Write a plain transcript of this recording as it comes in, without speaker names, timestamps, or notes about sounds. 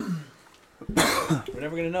We're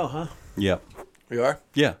never going to know, huh? Yeah. We are?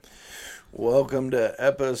 Yeah. Welcome to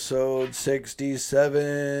episode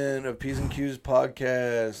 67 of P's and Q's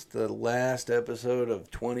podcast, the last episode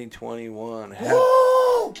of 2021.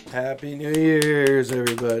 Happy New Year's,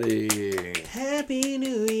 everybody. Happy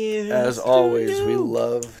New Year. As always, we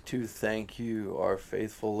love to thank you, our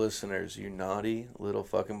faithful listeners, you naughty little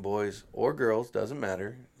fucking boys or girls, doesn't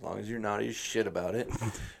matter, as long as you're naughty as shit about it,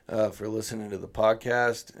 for listening to the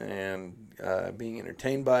podcast and being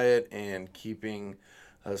entertained by it and keeping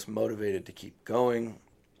us motivated to keep going.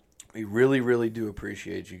 We really, really do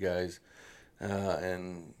appreciate you guys.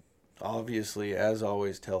 And obviously, as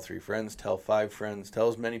always, tell 3 friends, tell 5 friends, tell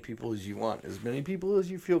as many people as you want, as many people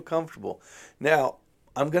as you feel comfortable. Now,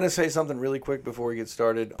 I'm going to say something really quick before we get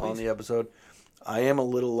started on the episode. I am a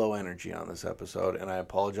little low energy on this episode, and I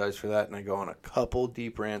apologize for that. And I go on a couple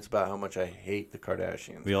deep rants about how much I hate the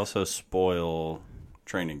Kardashians. We also spoil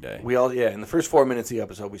Training Day. In the first 4 minutes of the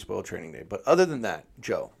episode, we spoiled Training Day. But other than that,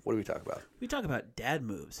 Joe, what do we talk about? We talk about dad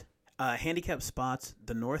moves, handicap spots,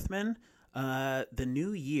 the Northman, the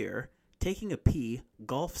new year, taking a pee,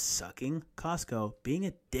 golf sucking, Costco, being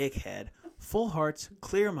a dickhead, full hearts,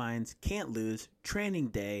 clear minds, can't lose, Training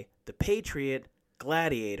Day, the Patriot,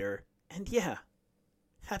 Gladiator, and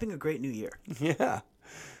having a great new year. Yeah.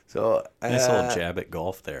 So Nice little jab at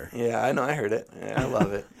golf there. Yeah, I know. I heard it. Yeah, I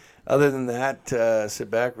love it. Other than that,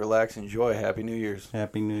 sit back, relax, enjoy. Happy New Year's.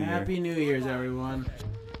 Happy New Year. Happy New Year's, everyone.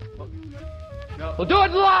 We'll do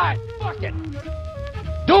it live. Fuck it.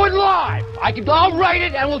 Do it live. I'll write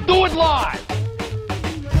it and we'll do it live.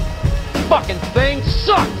 Fucking thing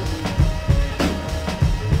sucks.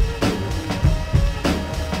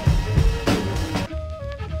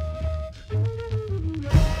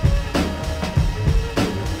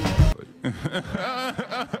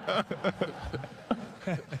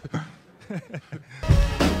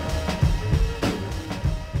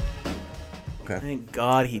 Okay. Thank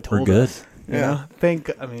God he told We're good. us. You know?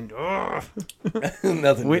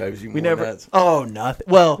 Nothing drives you more nuts. Oh, nothing.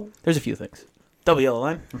 Well, there's a few things. Double yellow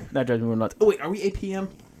line. That drives me more nuts. Oh, wait, are we 8 p.m.?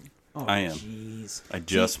 Oh, I am. Jeez. I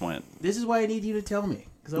just went. This is why I need you to tell me.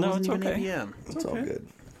 Because I No, wasn't it's even okay. 8 p.m. It's all good.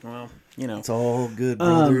 Well, you know. It's all good,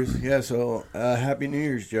 brothers. So Happy New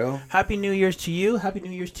Year's, Joe. Happy New Year's to you. Happy New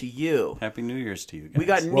Year's to you. Happy New Year's to you guys. We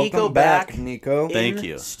got Welcome Nico back, Nico. in Thank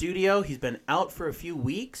you. studio. He's been out for a few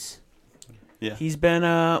weeks. Yeah. He's been,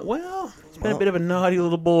 a bit of a naughty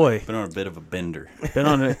little boy. Been on a bit of a bender. Been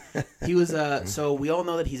on a, he was, so we all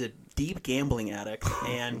know that he's a deep gambling addict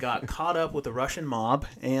and got caught up with the Russian mob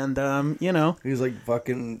and, you know. He's like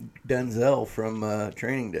fucking Denzel from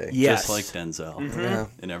Training Day. Yes. Just like Denzel. Yeah.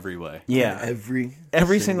 In every way. Yeah.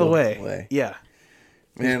 Every single way. Yeah.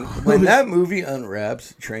 Man, when that movie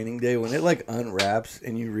unwraps, Training Day, when it like unwraps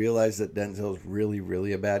and you realize that Denzel's really,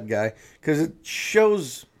 really a bad guy, because it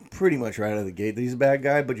shows pretty much right out of the gate that he's a bad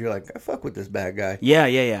guy, but you're like, I fuck with this bad guy. Yeah.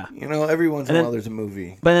 Yeah. You know, every once in a while there's a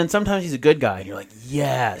movie. But then sometimes he's a good guy and you're like,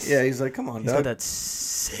 yes. Yeah, he's like, come on, He's dog. got that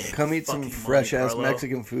sick Come eat some fucking fresh-ass Monte Carlo.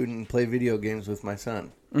 Mexican food and play video games with my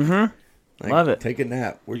son. Mm-hmm. Like, Love it. Take a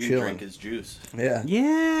nap. We're You can chilling. drink his juice. Yeah.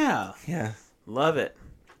 Yeah. Yeah. Love it.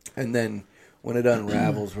 And then when it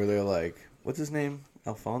unravels where they're like, what's his name?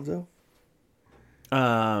 Alfonso?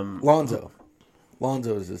 Lonzo.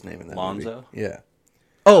 Lonzo is his name in that Lonzo? movie. Yeah.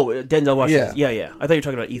 Oh, Denzel Washington. Yeah. Yeah. I thought you were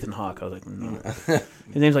talking about Ethan Hawke. I was like, no.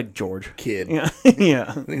 His name's like George. Kid. Yeah. Yeah.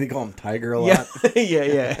 I think they call him Tiger a Yeah. lot.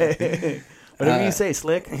 Yeah. Whatever you say,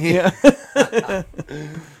 Slick. Yeah.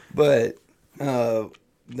 But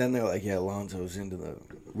then they're like, yeah, Lonzo's into the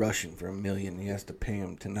Russian for $1 million. He has to pay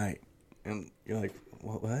him tonight. And you're like,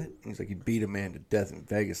 what? He's like, he beat a man to death in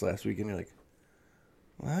Vegas last week. And you're like,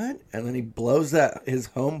 what? And then he blows his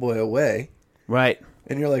homeboy away. Right.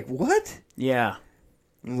 And you're like, what? Yeah.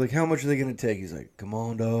 And he's like, how much are they going to take? He's like, come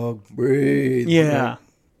on, dog. Breathe. Yeah.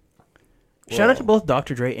 Like, Shout out to both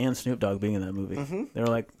Dr. Dre and Snoop Dogg being in that movie. They were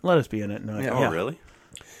like, let us be in it. And like, Yeah. Oh, really?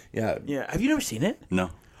 Yeah. Yeah. Have you never seen it?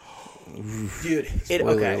 No. Dude.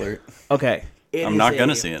 Spoiler Okay. alert. Okay. It I'm is not going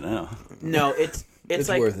to see it now. No, it's It's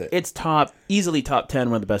like, worth it. It's easily top 10,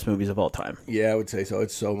 one of the best movies of all time. Yeah, I would say so.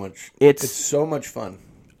 It's so much. It's so much fun.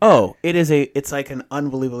 Oh, it's like an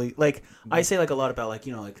unbelievably, like, I say like a lot about like,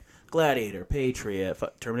 you know, like Gladiator, Patriot,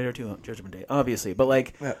 Terminator 2, Judgment Day, obviously. But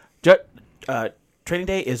like, Training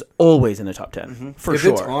Day is always in the top 10, for if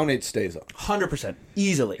sure. it's on, it stays on. 100%,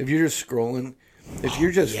 easily. If you're just scrolling, if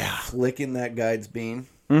you're just flicking that guide's beam,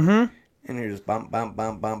 and you're just bump, bump,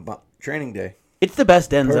 bump, bump, bump, Training Day. It's the best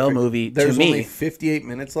Denzel Perfect. movie There's to me. only 58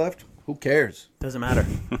 minutes left. Who cares? Doesn't matter.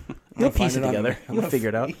 You'll piece it together. You'll figure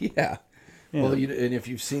it out. Yeah. Well, and if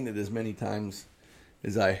you've seen it as many times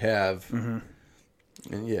as I have,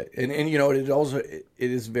 And and you know, it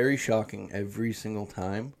is very shocking every single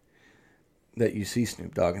time that you see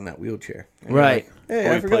Snoop Dogg in that wheelchair. And you're Right. like, hey, Who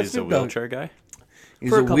I he forgot plays the Snoop Dogg. wheelchair guy. He's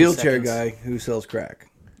For a a couple wheelchair seconds. guy who sells crack.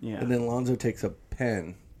 Yeah. And then Lonzo takes a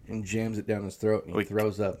pen and jams it down his throat, and he Wait.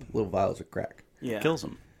 throws up little vials of crack. Yeah. Kills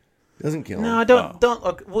him. Doesn't kill him. No,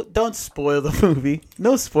 Oh. don't spoil the movie.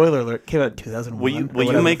 No spoiler alert. Came out in 2001.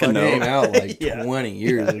 Will you make a It came note? out like Yeah. 20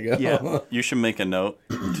 years ago. Yeah. You should make a note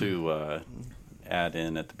to add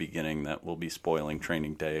in at the beginning that we'll be spoiling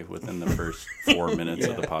Training Day within the first 4 minutes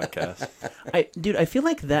of the podcast. I feel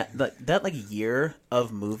like that like year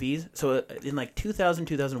of movies. So in like 2000,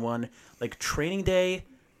 2001, like Training Day,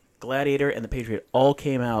 Gladiator, and The Patriot all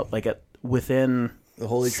came out like within The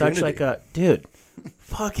Holy such Trinity. like a dude,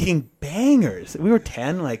 fucking bangers. We were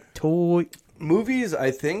 10, like Movies,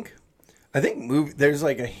 I think there's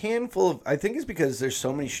like a handful of, I think it's because there's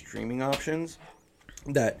so many streaming options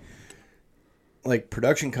that like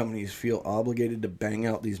production companies feel obligated to bang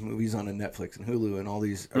out these movies onto Netflix and Hulu and all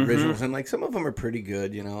these originals, and like some of them are pretty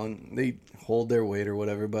good, you know, and they hold their weight or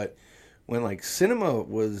whatever. But when like cinema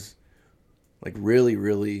was like really,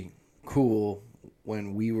 really cool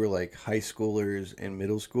when we were like high schoolers and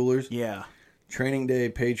middle schoolers, yeah. Training Day,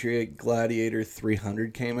 Patriot, Gladiator,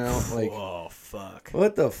 300 came out. Like, Oh fuck.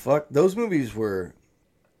 what the fuck? Those movies were,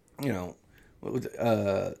 you know, what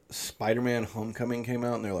was Spider-Man: Homecoming came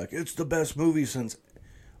out, and they're like, it's the best movie since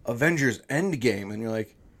Avengers: Endgame, and you're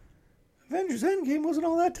like, Avengers: Endgame wasn't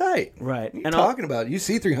all that tight. Right. What are you And talking about? You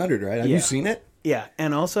see 300, right? Have Yeah. you seen it? Yeah,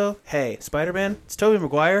 and also, hey, Spider-Man, it's Tobey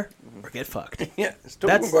Maguire or get fucked. Yeah, it's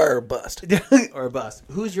Tobey That's- Maguire or bust. Or a bust.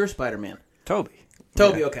 Who's your Spider-Man? Toby.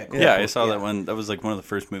 Toby, okay. Cool. Yeah, I saw that one. That was like one of the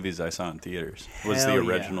first movies I saw in theaters. Was the Hell yeah.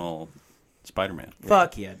 original Spider-Man.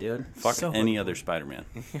 Fuck yeah, dude. Fuck So any other Spider-Man.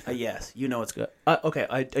 yes, you know it's good. Okay,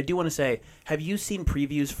 I do want to say, have you seen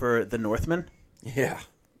previews for The Northman? Yeah.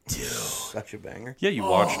 Dude. Such a banger. Yeah, you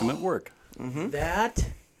watched him at work.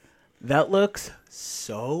 That looks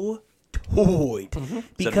so toit Is that a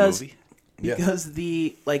because movie? Yeah.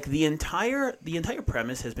 the entire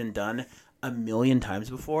premise has been done a million times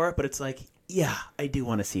before, but it's like, yeah, I do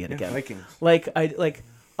want to see it again. Vikings.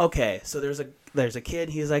 Okay, so there's a kid.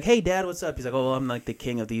 He's like, hey, Dad, what's up? He's like, oh, well, I'm like the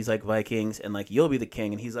king of these like Vikings, and like you'll be the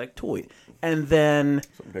king. And he's like, toy. And then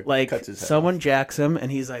dick like cuts his head someone jacks him,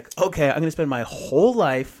 and he's like, okay, I'm gonna spend my whole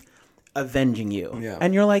life avenging you. Yeah.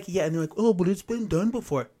 And you're like, yeah, and they're like, oh, but it's been done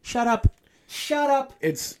before. Shut up.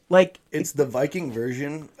 It's Like, it's the Viking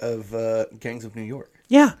version of Gangs of New York.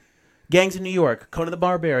 yeah. Gangs in New York, Conan the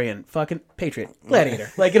Barbarian, fucking Patriot,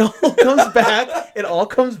 Gladiator. Like it all comes back. It all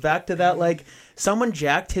comes back to that. Like someone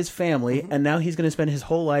jacked his family, and now he's going to spend his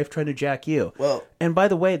whole life trying to jack you. Well- and by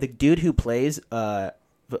the way, the dude who plays the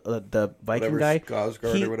Viking Whatever, guy,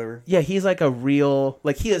 Skarsgård or whatever. Yeah, he's like a real,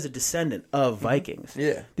 like he is a descendant of Vikings.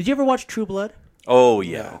 Yeah. Did you ever watch True Blood? Oh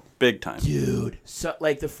yeah, No. big time. Dude, so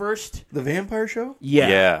like the first, The Vampire Show?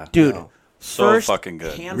 Yeah. dude. No. So First fucking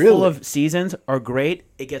good. handful Really? of seasons are great.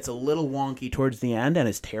 It gets a little wonky towards the end and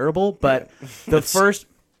it's terrible, but the first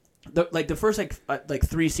like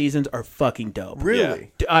 3 seasons are fucking dope.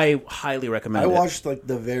 Really? I highly recommend I it. watched like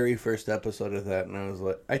the very first episode of that, and I was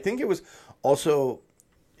like, I think it was also,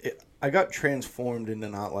 I got transformed into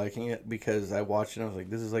not liking it because I watched it and I was like,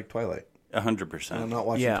 this is like Twilight. 100%. And I'm not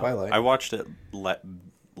watching Yeah. Twilight. I watched it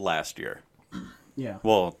last year. Yeah.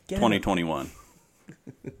 Well, Get it. 2021.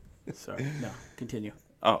 Sorry. No, continue.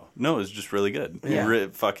 Oh no, it was just really good. Yeah.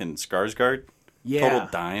 Fucking Skarsgård. Yeah. Total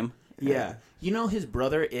dime. Yeah. You know his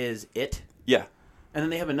brother is It? Yeah. And then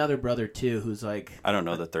they have another brother too who's like I don't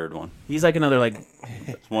know the third one. he's like another like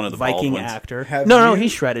It's one of the Viking Baldwins. actor. Have No, you-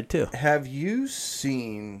 he's shredded too. Have you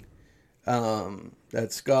seen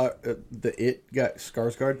that Scott, the It guy,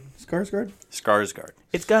 Skarsgård? Skarsgård.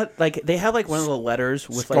 It's got like they have like one of the letters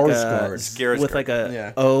with Skarsgård. with like a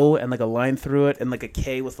Yeah. O and like a line through it and like a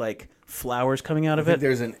K with like flowers coming out I of think it.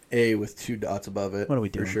 there's an A with 2 dots above it. What are we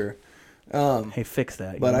For doing? sure. Hey, fix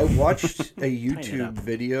that. But I watched a up. YouTube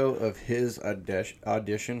video of his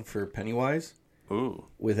audition for Pennywise Ooh.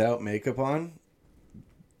 without makeup on.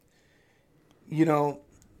 You know,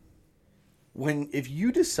 if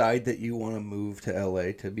you decide that you want to move to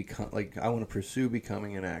LA to become, like, I want to pursue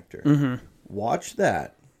becoming an actor, watch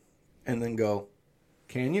that and then go,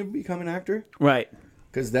 can you become an actor? right.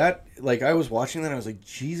 Because that, like, I was watching that and I was like,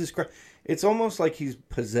 Jesus Christ. It's almost like he's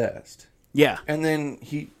possessed. Yeah. And then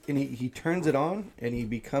he turns it on and he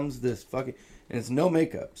becomes this fucking, and it's no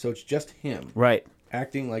makeup, so it's just him Right.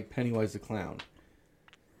 acting like Pennywise the Clown.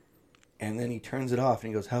 And then he turns it off and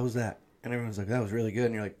he goes, "How was that?" And everyone's like, "That was really good."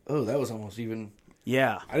 And you're like, "Oh, that was almost even.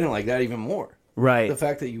 Yeah. I didn't like that even more." Right. The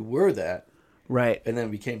fact that you were that, Right. and then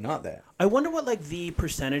became not that. I wonder what like the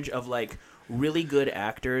percentage of like really good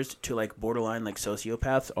actors to like borderline like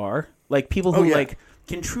sociopaths are. Like people who Oh, yeah. like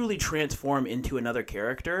can truly transform into another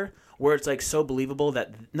character where it's like so believable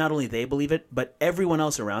that not only they believe it, but everyone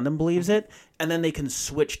else around them believes it, and then they can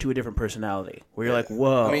switch to a different personality. Where you're like,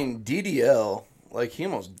 whoa. I mean, DDL, like he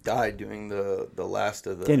almost died doing the last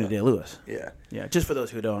of the Daniel Day-Lewis. Yeah. Yeah, just for those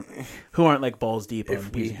who aren't like balls deep on If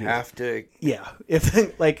we Bees and Cubes. have to, Yeah,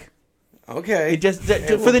 if like okay, it just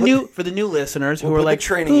Hey, for the we'll put- new listeners who we'll are put like the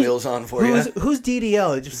training "Who's- wheels on for you." Who's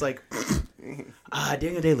DDL? It's just like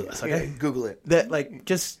Daniel Day-Lewis. Okay, Yeah, Google it. that like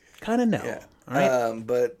just kind of know. Yeah. All right.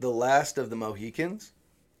 But the last of the Mohicans,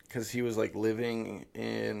 because he was like living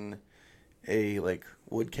in a like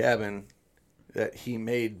wood cabin that he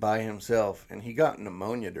made by himself, and he got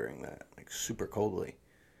pneumonia during that, like super coldly,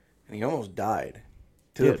 and he almost died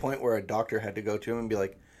to the Dude. point where a doctor had to go to him and be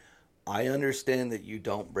like, "I understand that you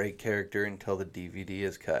don't break character until the DVD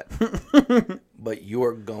is cut, but you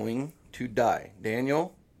are going to die,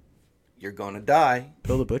 Daniel. You're going to die.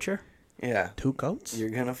 Bill the Butcher, Yeah, 2 coats.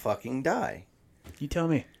 you're gonna fucking die." You tell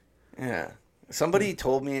me. Yeah. Somebody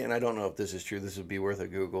told me, and I don't know if this is true, this would be worth a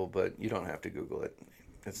Google, but you don't have to Google it.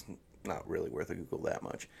 It's not really worth a Google that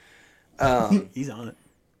much. He's on it.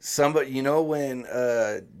 Somebody, you know when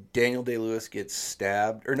Daniel Day-Lewis gets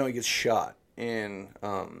stabbed, or no, he gets shot in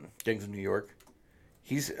Gangs of New York?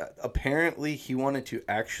 He's apparently, he wanted to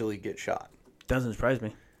actually get shot. Doesn't surprise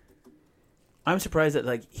me. I'm surprised that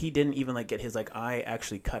like he didn't even like get his like eye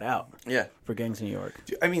actually cut out Yeah. for Gangs of New York.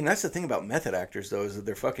 I mean, that's the thing about method actors, though, is that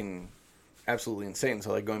they're fucking absolutely insane.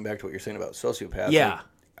 So, like, going back to what you're saying about sociopaths. Yeah. like,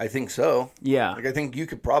 I think so. Yeah. Like, I think you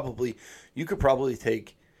could probably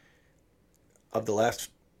take, of the last,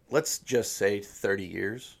 let's just say 30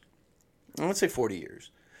 years, and let's say 40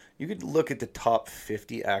 years, you could look at the top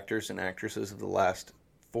 50 actors and actresses of the last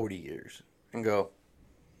 40 years and go,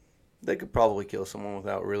 they could probably kill someone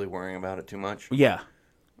without really worrying about it too much. Yeah.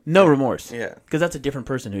 No remorse. Yeah. Because that's a different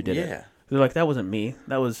person who did it. Yeah. They're like, that wasn't me.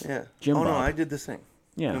 That was Yeah. Jim Oh, Bob. no, I did this thing.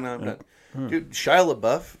 Yeah. And I'm Yeah. not- Dude, Shia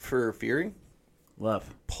LaBeouf for Fury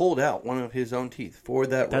Love. pulled out one of his own teeth for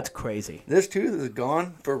that role. That's crazy. This tooth is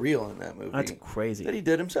gone for real in that movie. That's crazy. That he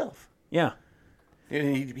did himself. Yeah.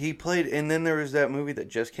 And he played, and then there was that movie that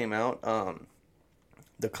just came out,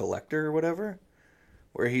 The Collector or whatever,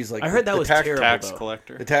 where he's like I heard that the was tax, terrible. Tax though.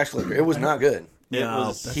 collector. The tax collector. It was not good. No,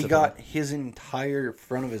 was- that's He the got thing. his entire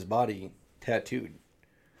front of his body tattooed,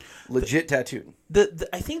 legit tattooed.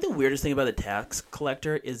 I think the weirdest thing about the tax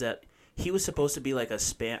collector is that he was supposed to be like a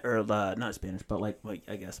not Spanish, but like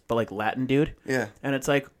I guess, but like Latin dude. Yeah. And it's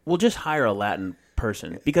like, we'll just hire a Latin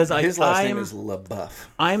person because like His last name is LaBeouf.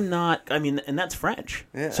 I'm not. I mean, and that's French.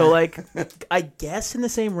 Yeah. So like, I guess in the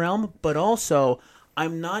same realm, but also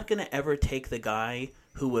I'm not gonna ever take the guy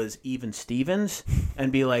who was Even Stevens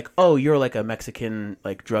and be like, oh, you're like a Mexican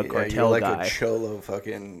like drug Yeah, cartel you're like guy. a cholo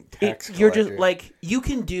fucking tax You're just collector. like, you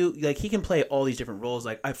can do like, he can play all these different roles.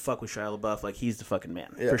 Like, I fuck with Shia LaBeouf, like he's the fucking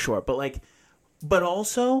man Yeah. for sure. But like, but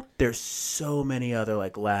also there's so many other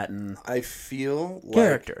like Latin. I feel like,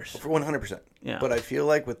 Characters. for 100%. Yeah. But I feel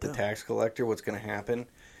like with the tax collector, what's going to happen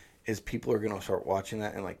is people are going to start watching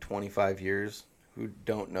that in like 25 years who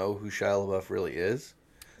don't know who Shia LaBeouf really is.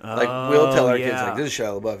 Like, we'll tell our kids, yeah. like, this is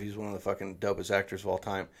Shia LaBeouf. He's one of the fucking dopest actors of all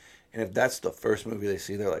time. And if that's the first movie they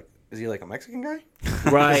see, they're like, is he like a Mexican guy?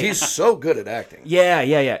 'Cause Right. he's so good at acting. Yeah.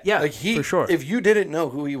 Like, for sure. If you didn't know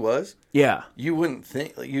who he was, yeah. you wouldn't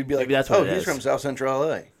think, like, you'd be like, Maybe that's what oh, it he's is. from South Central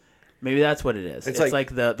LA. Maybe that's what it is. It's like-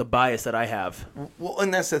 like the bias that I have. Well,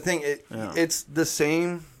 and that's the thing. It's the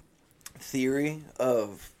same theory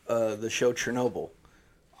of the show Chernobyl.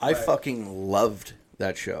 I fucking loved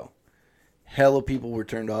that show. Hella people were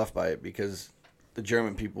turned off by it because the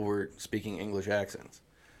German people were speaking English accents.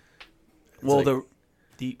 Well, like-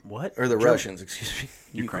 the what? Or the German- Russians, excuse me.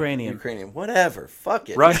 Ukrainian. Ukrainian. Whatever. Fuck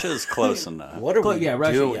it. Russia's close enough. What are we Yeah,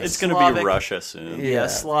 Russia, doing? yeah. It's going to Slavic. be Russia soon. Yeah, Yeah.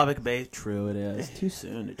 Slavic based. True, it is. Too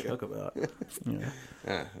soon to joke about.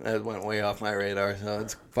 That went way off my radar, so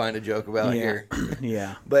it's fine to joke about here.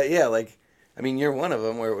 Yeah. But yeah, like, I mean, you're one of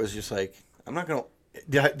them where it was just like, I'm not going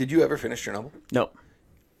to... Did you ever finish Chernobyl? Nope.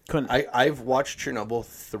 Couldn't. I've watched Chernobyl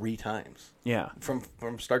 3 times yeah. from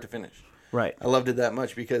start to finish. Right. I loved it that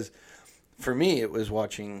much because for me it was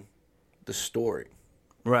watching the story,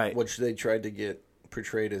 Right. which they tried to get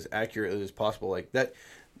portrayed as accurately as possible. Like that,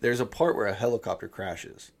 there's a part where a helicopter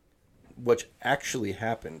crashes, which actually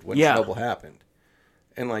happened when Yeah. Chernobyl happened,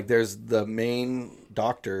 and like there's the main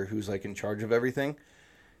doctor who's like in charge of everything,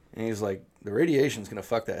 and he's like, the radiation's gonna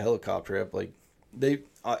fuck that helicopter up. Like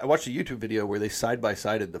I watched a YouTube video where they side by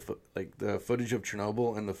sided the footage of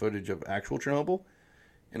Chernobyl and the footage of actual Chernobyl,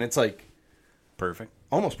 and it's like perfect.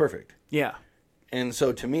 Almost perfect. Yeah. And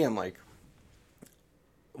so to me, I'm like,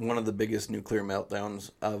 one of the biggest nuclear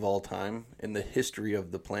meltdowns of all time in the history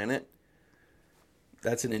of the planet.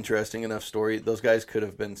 That's an interesting enough story. Those guys could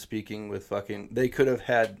have been speaking with they could have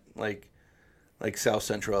had like South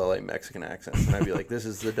Central LA Mexican accents. And I'd be like, this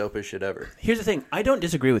is the dopest shit ever. Here's the thing. I don't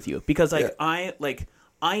disagree with you because Yeah.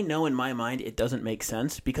 I know in my mind it doesn't make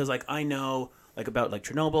sense because I know about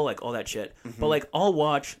Chernobyl, all that shit. But I'll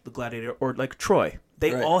watch The Gladiator or Troy.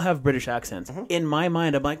 They Right. all have British accents. In my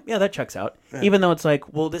mind, I'm like, yeah, that checks out. Even though it's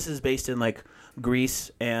well, this is based in Greece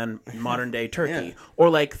and modern day Turkey, Yeah.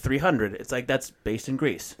 or 300. It's that's based in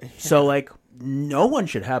Greece. So no one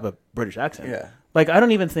should have a British accent. Yeah. I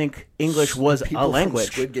don't even think English was People a from language.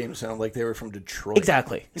 Squid Game sound like they were from Detroit.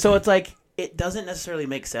 Exactly. So it's it doesn't necessarily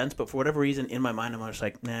make sense, but for whatever reason, in my mind, I'm just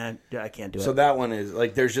nah, I can't do it. So that one is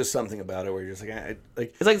there's just something about it where you're just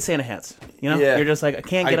It's like the Santa hats. Yeah. You're just I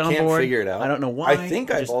can't get on board. figure it out. I don't know why. I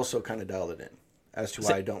think I've just also kind of dialed it in as to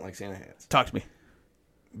why I don't like Santa hats. talk to me.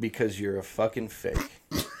 Because you're a fucking fake.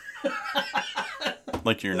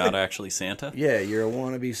 Like you're not actually Santa? Yeah, you're a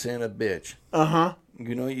wannabe Santa bitch. Uh-huh.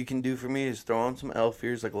 You know what you can do for me is throw on some elf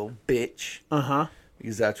ears like a little bitch. Uh-huh.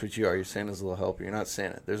 Because that's what you are. You're Santa's little helper. You're not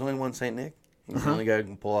Santa. There's only one Saint Nick. He's the only guy who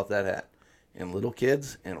can pull off that hat. And little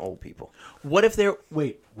kids and old people. What if they're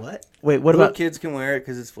what What little about kids can wear it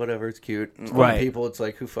because it's whatever, it's cute. And Right. old people, it's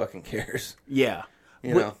who fucking cares? Yeah.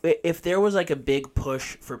 You know. If there was a big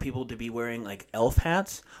push for people to be wearing elf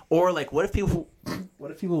hats, or what if people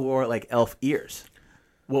wore elf ears?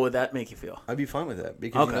 What would that make you feel? I'd be fine with that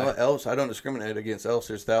because you know what, elves. I don't discriminate against elves.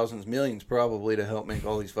 There's thousands, millions probably to help make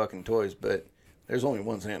all these fucking toys, but there's only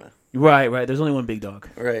one Santa. Right. There's only one big dog.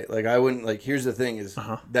 Right. I wouldn't Here's the thing: is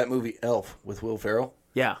that movie Elf with Will Ferrell?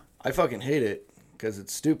 Yeah. I fucking hate it because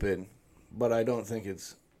it's stupid, but I don't think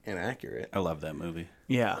it's inaccurate. I love that movie.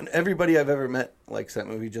 Yeah. And everybody I've ever met likes that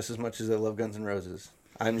movie just as much as I love Guns N' Roses.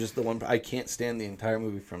 I'm just the one. I can't stand the entire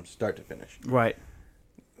movie from start to finish. Right.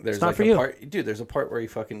 There's not for a you. part, dude. There's a part where he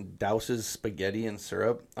fucking douses spaghetti in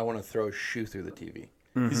syrup. I want to throw a shoe through the TV.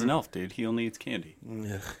 He's an elf, dude. He only eats candy.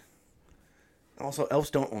 Ugh. Also, elves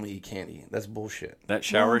don't only eat candy. That's bullshit. That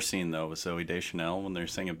shower scene, though, with Zooey Deschanel when they're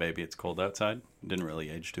singing Baby It's Cold Outside didn't really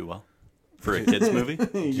age too well for a kid's movie.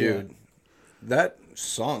 Dude, that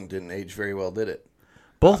song didn't age very well, did it?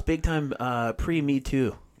 Both big time pre-Me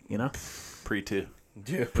Too, Pre-2.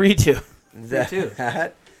 Dude, Pre-Too.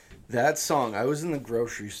 That song, I was in the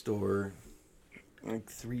grocery store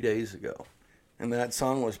 3 days ago, and that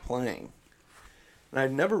song was playing. And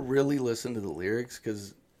I'd never really listened to the lyrics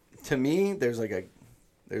because, to me, there's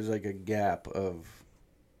a gap of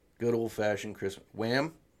good old fashioned Christmas.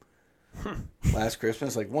 Wham! Last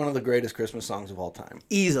Christmas, one of the greatest Christmas songs of all time.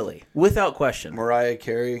 Easily. Without question. Mariah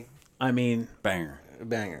Carey, I mean, Banger.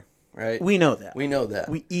 banger, right? we know that. We know that.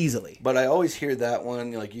 We easily. But I always hear that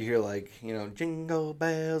one, you hear Jingle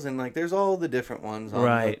Bells, and there's all the different ones on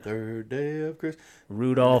Right. the third day of Christmas.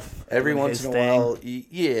 Rudolph. Every doing once his in a thing. while,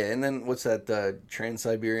 yeah. And then what's that?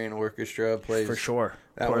 Trans-Siberian Orchestra plays. For sure.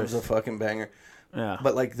 That Of one's a course. fucking banger. Yeah.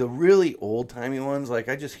 But the really old-timey ones,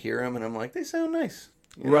 I just hear them and I'm like, they sound nice.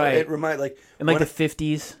 You know, Right. It reminds in when the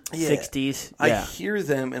 50s, Yeah. 60s. I Yeah. hear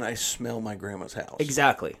them and I smell my grandma's house.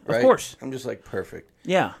 Exactly. Right? Of course. I'm just perfect.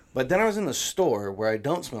 Yeah. But then I was in the store where I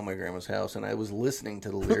don't smell my grandma's house, and I was listening to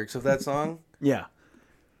the lyrics of that song. Yeah.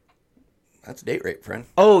 That's date rape, friend.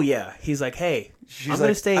 Oh, yeah. He's like, hey, She's I'm going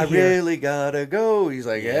to stay I here. really gotta go. He's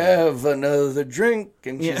like, have another drink.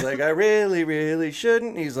 And she's Yeah. like, I really, really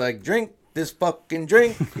shouldn't. He's like, drink this fucking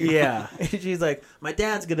drink. Yeah. She's like, my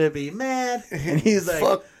dad's going to be mad. And he's like,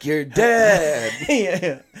 Fuck your dad.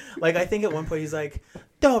 yeah. I think at one point he's like,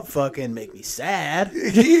 don't fucking make me sad.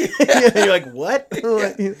 You're like, what?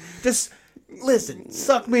 Just listen,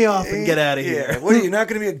 suck me off and get out of Yeah. here. What are you, not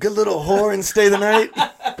gonna be a good little whore and stay the night?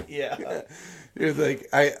 Yeah. Dude,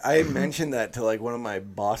 I mentioned that to one of my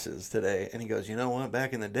bosses today, and he goes, "You know what?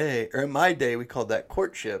 Back in the day, or in my day, we called that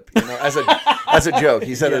courtship. As a joke."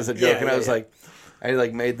 He said it as a joke, and I was like, I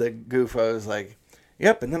made the goof. I was like,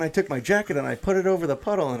 "Yep." And then I took my jacket and I put it over the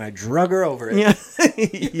puddle and I drug her over it. Yeah.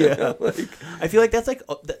 Yeah. I feel like that's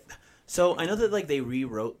so I know that they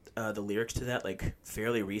rewrote the lyrics to that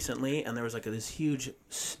fairly recently, and there was this huge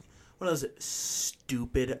one of those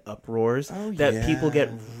stupid uproars that people get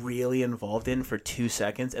really involved in for 2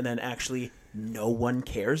 seconds, and then actually no one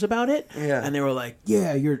cares about it. Yeah. And they were like,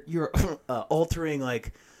 "Yeah, you're altering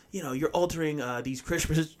you're altering these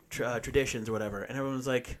Christmas traditions or whatever," and everyone's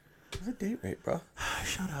like, It's a date rape, bro.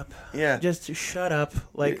 "Shut up." Yeah. Just shut up.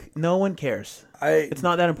 No one cares. I It's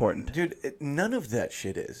not that important. Dude, none of that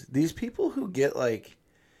shit is. These people who get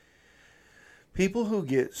People who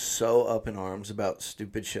get so up in arms about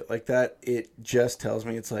stupid shit like that, it just tells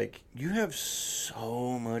me it's like, you have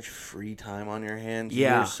so much free time on your hands.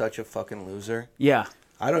 Yeah. You're such a fucking loser. Yeah.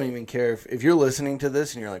 I don't even care if you're listening to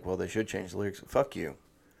this and you're like, well, they should change the lyrics. Fuck you.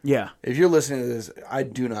 Yeah. If you're listening to this, I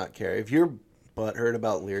do not care. If you're butthurt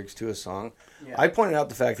about lyrics to a song, I pointed out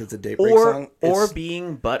the fact that it's a Daybreak song. Or It's-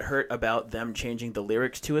 being butthurt about them changing the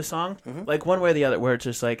lyrics to a song. Mm-hmm. Like one way or the other, where it's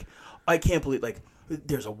just like, I can't believe, like,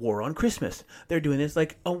 there's a war on Christmas. They're doing this.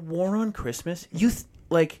 Like, a war on Christmas? Do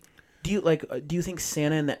you think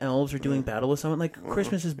Santa and the elves are doing battle with someone? Like,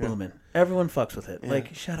 Christmas is booming. Everyone fucks with it.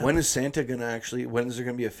 Like, shut up. When is Santa going to actually, when is there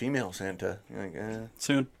going to be a female Santa? You're like,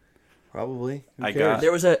 Soon. probably. Who I cares? got-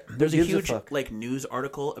 There's a gives a huge fuck? like news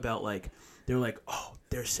article about like they're like, oh,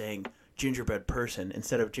 they're saying gingerbread person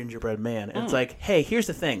instead of gingerbread man, and it's like, hey, here's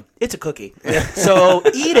the thing, it's a cookie, so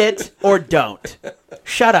eat it or don't.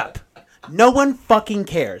 Shut up. No one fucking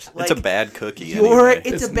cares. Like, It's a bad cookie. You're Anyway.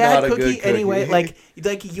 it's a It's bad not a good cookie cookie. anyway. Like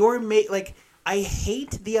you're like I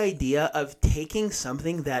hate the idea of taking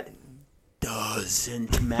something that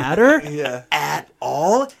doesn't matter Yeah. at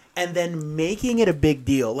all and then making it a big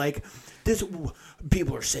deal. Like this,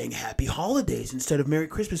 people are saying Happy Holidays instead of Merry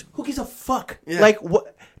Christmas. Who gives a fuck? Yeah. Like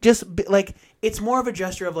what? Like it's more of a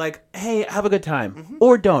gesture of like, hey, have a good time, Mm-hmm.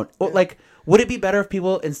 or don't. Or like, would it be better if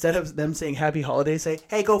people instead of them saying Happy Holidays say,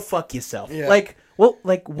 hey, go fuck yourself? Yeah. Like, well,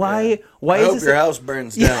 like why? Why I is hope this? your house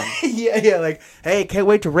burns down. yeah. Like, hey, can't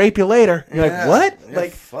wait to rape you later. You're Yeah. like, what? Yeah,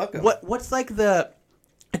 like, fuck 'em. what's like the,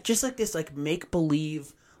 just like this, like make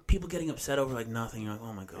believe people getting upset over like nothing. You're like,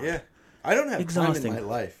 oh my god. Yeah. I don't have Exhausting. time in my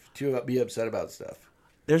life to be upset about stuff.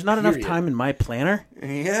 There's not enough Period. time in my planner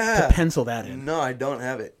Yeah. to pencil that in. No, I don't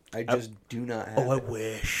have it. I just do not have Oh, I it.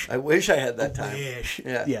 wish. I wish I had that time. Wish.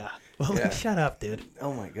 Yeah. Yeah. Well, Yeah. shut up, dude.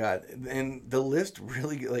 Oh my god! And the list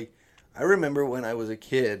really like, I remember when I was a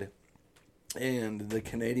kid, and the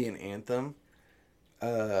Canadian anthem,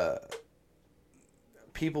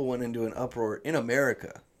 people went into an uproar in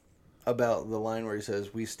America about the line where he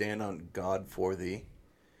says, "We stand on God for thee."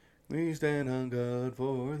 We stand on God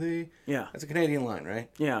for thee. Yeah. That's a Canadian line, right?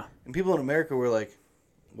 Yeah. And people in America were like,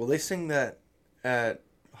 "Well, they sing that at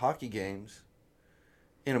hockey games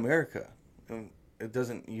in America." And it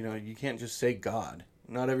doesn't, you can't just say God.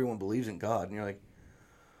 Not everyone believes in God. And you're like,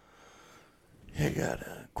 hey, I got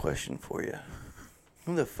a question for you.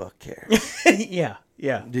 Who the fuck cares? yeah.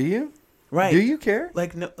 Yeah. Do you? Right. Do you care?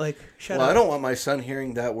 Like no. Like shut Well, up. I don't want my son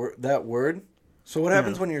hearing that word. So what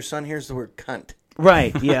happens when your son hears the word cunt?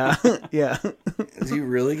 Right. Yeah. yeah. Is he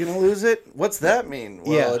really going to lose it? What's that mean?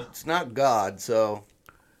 Well, Yeah. it's not God, so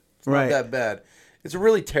it's Right. not that bad. It's a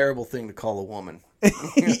really terrible thing to call a woman.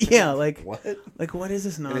 yeah. Like What? Like what is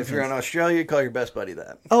this And nonsense? if you're in Australia, call your best buddy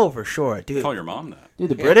that. Oh, for sure, dude. Call your mom that. Dude,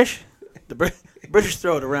 the British, British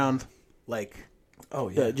throw it around like Oh,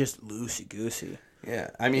 yeah. just loosey goosey.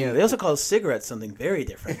 Yeah. I mean, Yeah, they also call cigarettes something very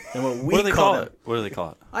different than what we What do they call call them. it? What do they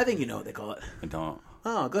call it? I think you know what they call it. I don't.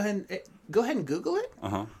 Oh, go ahead and Google it, Uh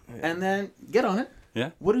huh. and then get on it.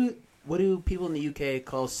 Yeah. What do people in the UK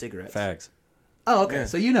call cigarettes? Fags. Oh, okay. Yeah.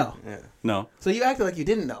 So you know. yeah. No. So you acted like you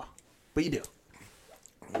didn't know, but you do.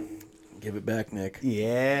 Give it back, Nick.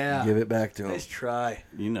 Yeah. Give it back to him. Nice try.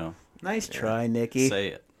 You know. Nice try, Nikki. Say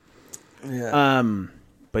it. Yeah.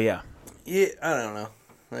 But yeah. Yeah, I don't know.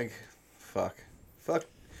 Like, fuck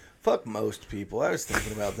most people. I was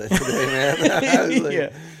thinking about that today, man. I was like,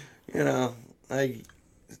 Yeah.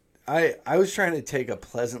 I was trying to take a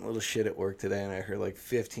pleasant little shit at work today, and I heard like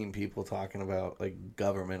 15 people talking about like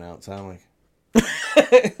government outside. I'm like,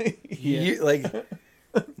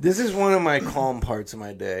 this is one of my calm parts of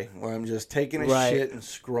my day where I'm just taking a Right. shit and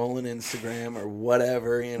scrolling Instagram or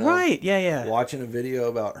whatever, Right. Yeah. Yeah. watching a video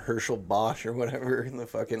about Herschel Bosch or whatever in the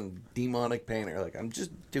fucking demonic painter. Like, I'm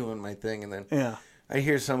just doing my thing, and then Yeah. I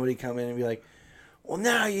hear somebody come in and be like, well,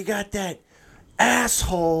 now you got that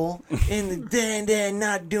asshole in the den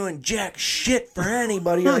not doing jack shit for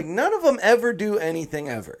anybody. You're like, none of them ever do anything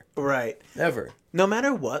ever. Right. Ever. No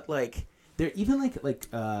matter what, like they're even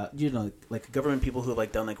like government people who have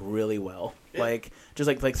like done like really well, like just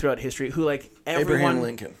like throughout history, who like everyone, Abraham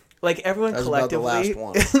Lincoln. like everyone That was about the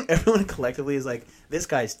collectively, last one. everyone collectively is like this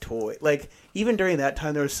guy's toy. Like even during that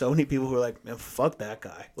time, there were so many people who were like, man, fuck that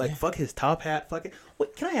guy, like fuck his top hat, fuck it.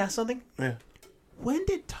 Wait, can I ask something? Yeah. When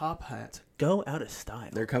did top hats go out of style?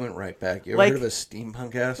 They're coming right back. You ever Like- heard of a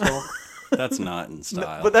steampunk asshole? That's not in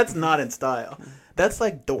style. But that's not in style. That's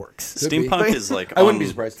like dorks. Could be. Steampunk is like I wouldn't be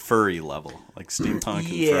on surprised. furry level, like steampunk and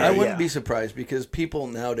Yeah, furry. I wouldn't be surprised because people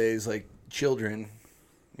nowadays, like children,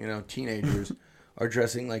 teenagers, are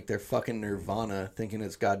dressing like they're fucking Nirvana, thinking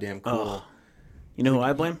it's goddamn cool. You know who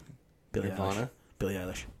I blame? Billie Nirvana? Eilish. Billie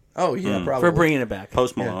Eilish. Oh yeah, probably. for bringing it back.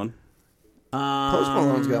 Post Malone. Post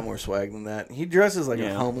Malone's got more swag than that. He dresses like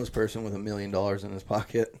Yeah. a homeless person with $1 million in his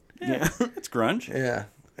pocket. Yeah. It's grunge. Yeah,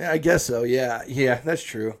 I guess so. Yeah, that's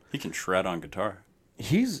true. He can shred on guitar.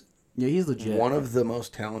 He's Yeah, he's legit. one of the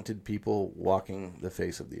most talented people walking the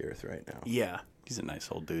face of the earth right now. Yeah. He's a nice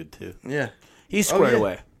old dude too. Yeah, He's squared yeah.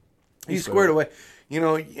 away. he's squared away. You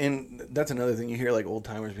know, and that's another thing you hear, like old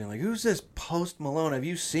timers being like, "Who's this Post Malone? Have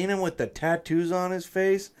you seen him with the tattoos on his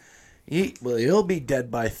face? He'll be dead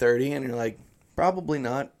by 30." And you're like, probably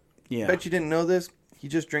not. Yeah. Bet you didn't know this. He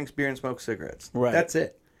just drinks beer and smokes cigarettes. Right. That's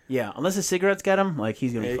it. Yeah. Unless his cigarettes get him, like,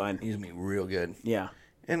 he's going to be fine. He's gonna be real good. Yeah.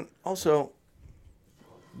 And also,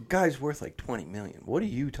 guy's worth like $20 million. What are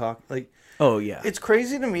you talking? Like, Oh, yeah. it's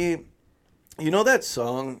crazy to me. You know that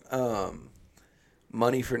song,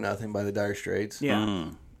 "Money for Nothing" by the Dire Straits? yeah.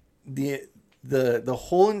 The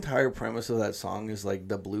whole entire premise of that song is like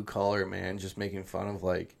the blue collar man just making fun of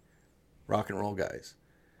like rock and roll guys,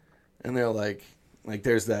 and they're like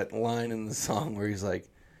there's that line in the song where he's like,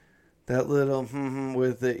 "That little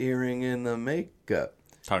with the earring and the makeup."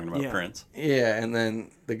 Talking about Yeah. Prince. Yeah, and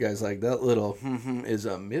then the guy's like, "That little is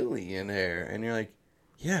a millionaire," and you're like,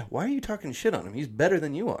 "Yeah, why are you talking shit on him? He's better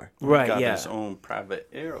than you are." Right, Got yeah. his own private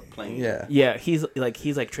airplane. Yeah, Yeah, he's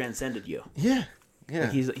like transcended you. yeah, yeah.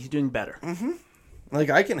 Like, he's doing better.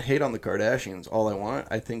 Like, I can hate on the Kardashians all I want.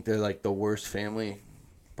 I think they're like the worst family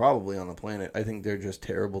probably on the planet. I think they're just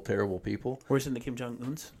terrible, terrible people. Worse than the Kim Jong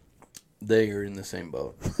Uns. They are in the same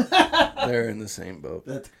boat. They're in the same boat.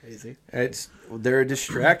 That's crazy. They're a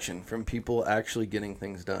distraction from people actually getting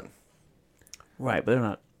things done. Right, but they're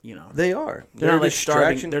not. You know, They are. they're not a like starving.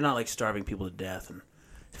 distraction. They're not like starving people to death and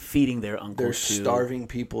feeding their uncles. They're to... starving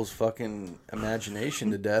people's fucking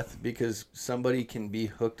imagination to death because somebody can be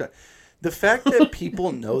hooked up. The fact that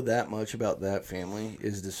people know that much about that family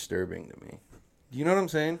is disturbing to me. Do you know what I'm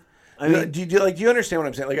saying? I mean- do you understand what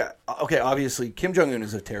I'm saying? Like, okay, obviously Kim Jong Un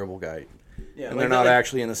is a terrible guy, Yeah, and like they're not that, like-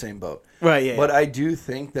 actually in the same boat. Right. Yeah. But I do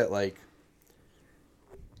think that like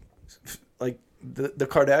the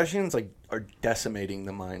Kardashians like are decimating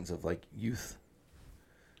the minds of like youth.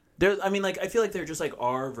 I mean, like, I feel like they're just like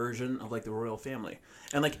our version of like the royal family,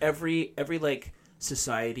 and like every like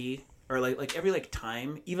society or like every like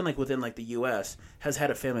time, even like within like the U.S. has had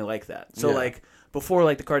a family like that. So Yeah. like before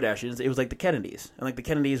like the Kardashians, it was like the Kennedys, and like the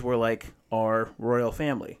Kennedys were like our royal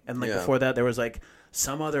family, and like Yeah. before that there was like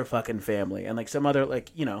some other fucking family, and like some other like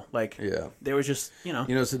like Yeah. they were just You know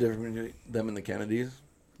what's the difference between them and the Kennedys?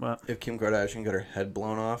 well, If Kim Kardashian got her head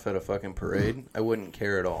blown off at a fucking parade, I wouldn't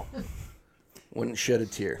care at all. Wouldn't shed a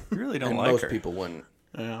tear. You really don't and like most her. people wouldn't.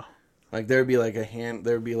 yeah. Like there'd be like a huge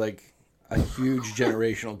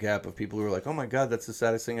generational gap of people who are like, "Oh my god, that's the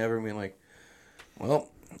saddest thing ever." And being like, "Well,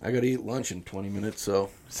 I got to eat lunch in 20 minutes, so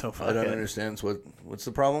So fuck I don't it. understand. So what's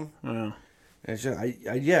the problem?" Yeah. And it's just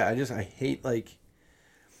I hate like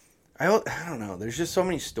I don't know. There's just so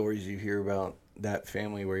many stories you hear about that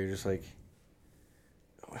family where you're just like,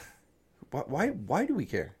 why do we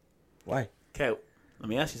care? Why? Okay, let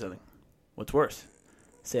me ask you something. What's worse,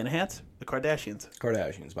 Santa hats, the Kardashians?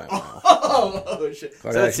 Kardashians by a mile. Oh shit!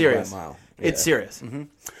 Kardashians So it's serious. by a mile. It's Yeah. serious.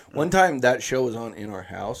 One time that show was on in our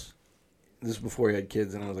house. This is before we had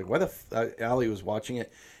kids, and I was like, "Why the?" Allie was watching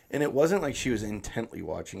it, and it wasn't like she was intently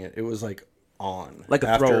watching it. It was like on, Like a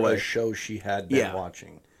after throwaway. a show she had been Yeah.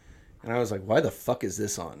 watching, and I was like, "Why the fuck is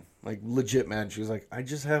this on?" Like legit mad. She was like, "I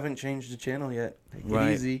just haven't changed the channel yet. Take it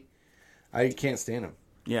Right. easy." I can't stand him.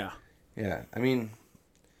 Yeah. Yeah, I mean,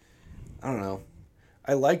 I don't know.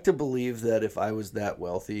 I like to believe that if I was that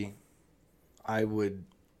wealthy, I would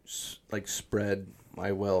like spread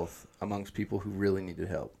my wealth amongst people who really needed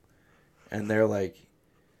help. And they're like,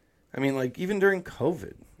 I mean, like even during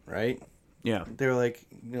COVID, right? Yeah. They're like,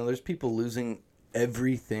 there's people losing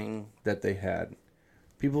everything that they had.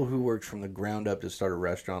 People who worked from the ground up to start a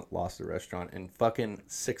restaurant lost the restaurant in fucking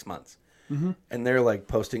 6 months. Mm-hmm. And they're like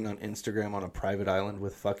posting on Instagram on a private island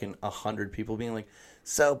with fucking 100 people being like,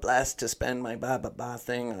 so blessed to spend my ba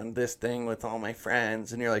thing on this thing with all my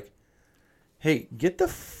friends. And you're like, hey, get the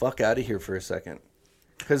fuck out of here for a second.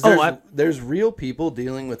 Because there's real people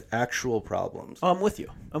dealing with actual problems. Oh, I'm with you.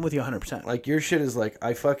 I'm with you 100%. Like your shit is like,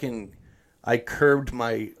 I curbed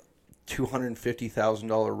my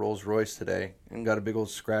 $250,000 Rolls Royce today and got a big old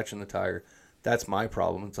scratch in the tire. That's my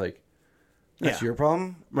problem. It's like, that's Yeah. your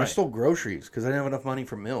problem? I Right. stole groceries because I didn't have enough money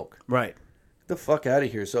for milk. Right. Get the fuck out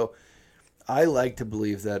of here. So I like to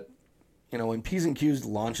believe that, when P's and Q's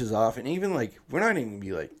launches off, and even like, we're not even going to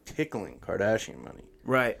be like tickling Kardashian money.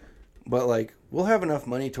 Right. But like, we'll have enough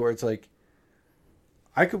money towards like,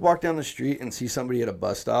 I could walk down the street and see somebody at a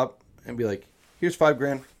bus stop and be like, here's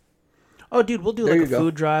 $5,000. Oh, dude, we'll do There like you a go.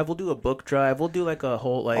 food drive. We'll do a book drive. We'll do like a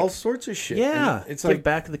whole like all sorts of shit. yeah. And it's give like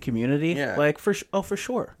back to the community. Yeah. Like for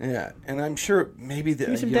sure. yeah, and I'm sure maybe the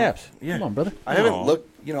Give me some you know, dabs. Yeah, Come on, brother. I haven't Aw.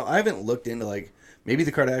 looked into like maybe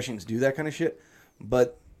the Kardashians do that kind of shit,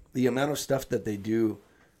 but the amount of stuff that they do,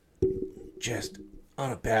 just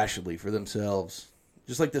unabashedly for themselves,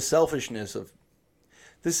 just like the selfishness of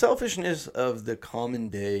the common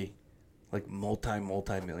day, like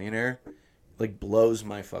multi-millionaire, like blows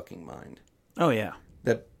my fucking mind. Oh yeah.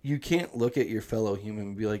 That you can't look at your fellow human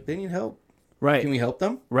and be like, they need help. Right. Can we help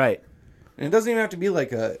them? Right. And it doesn't even have to be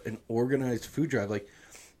like an organized food drive. Like,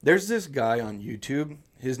 there's this guy on YouTube.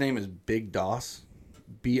 His name is Big Doss,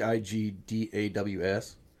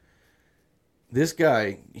 Bigdaws. This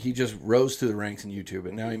guy, he just rose through the ranks in YouTube,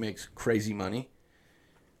 and now he makes crazy money.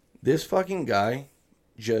 This fucking guy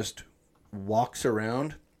just walks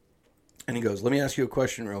around, and he goes, "Let me ask you a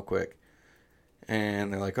question real quick."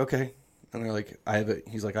 And they're like, "Okay." And they're like,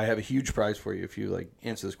 he's like, "I have a huge prize for you if you like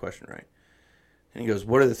answer this question right." And he goes,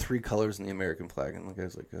 "What are the 3 colors in the American flag?" And the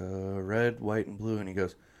guy's like, "Red, white, and blue." And he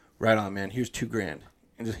goes, "Right on, man. Here's $2,000."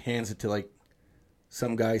 And just hands it to like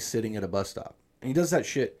some guy sitting at a bus stop. And he does that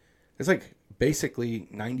shit. It's like basically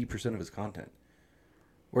 90% of his content.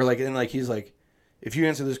 Where like, and like he's like, if you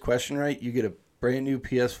answer this question right, you get a brand new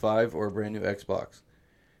PS5 or a brand new Xbox.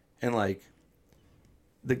 And like,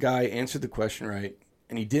 the guy answered the question right,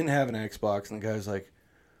 and he didn't have an Xbox. And the guy's like,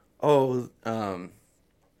 "Oh,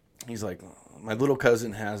 he's like, my little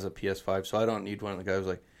cousin has a PS5, so I don't need one." And the guy was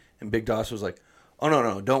like, and Big Doss was like, "Oh,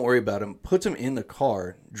 no, don't worry about him." Puts him in the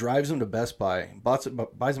car, drives him to Best Buy, buys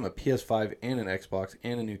him a PS5 and an Xbox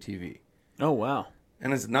and a new TV. Oh wow.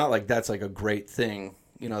 And it's not like that's like a great thing.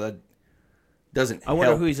 You know, that doesn't I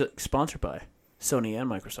wonder help. who he's sponsored by. Sony and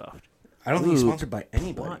Microsoft. I don't think he's Ooh, sponsored by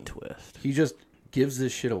anybody. Plot twist. He just gives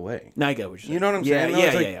this shit away. No, I get what you're saying. You know what I'm yeah, saying? Yeah,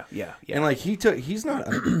 It's like- yeah. And like he's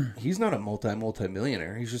not a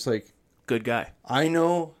multi-millionaire. He's just like, Good guy. I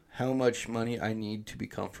know how much money I need to be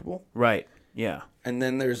comfortable. Right. Yeah. And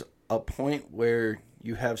then there's a point where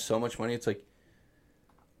you have so much money, it's like,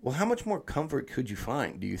 well, how much more comfort could you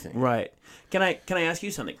find, do you think? Right. Can I ask you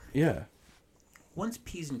something? Yeah. Once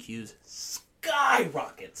P's and Q's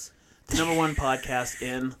skyrockets, the #1 podcast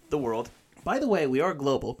in the world. By the way, we are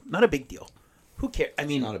global. Not a big deal. Who cares? I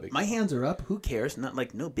mean, not a big my hands are up. Who cares? Not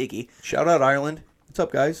like no biggie. Shout out Ireland. What's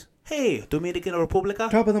up, guys? Hey, Dominican Republica.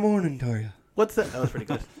 Top of the morning to you. What's that? That was pretty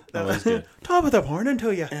good. That was good. Top of the morning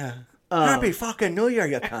to you. Yeah. Happy fucking New Year,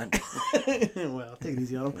 you cunt. Well, take it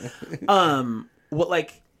easy on them. What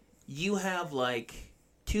like you have like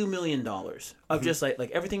 $2 million of just like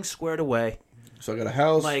everything's squared away, So I got a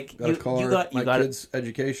house, Like, got you- a car, you got my it. kids'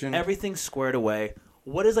 education. everything's squared away.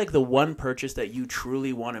 What is like the one purchase that you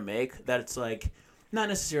truly want to make that it's like not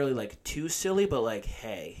necessarily like too silly, but like,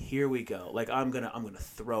 hey, here we go. Like I'm gonna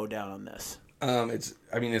throw down on this.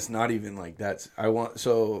 It's not even like that.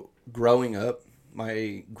 So growing up,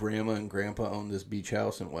 my grandma and grandpa owned this beach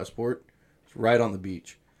house in Westport. It's right on the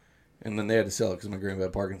beach. And then they had to sell it because my grandpa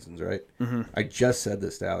had Parkinson's, right? Mm-hmm. I just said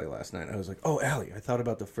this to Allie last night. I was like, "Oh, Allie, I thought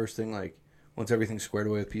about the first thing, like, once everything's squared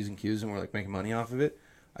away with P's and Q's and we're, like, making money off of it,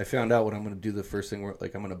 I found out what I'm going to do the first thing,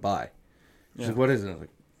 like, I'm going to buy." She's like, "What is it?" I was like,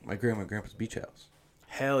 "My grandma and grandpa's beach house."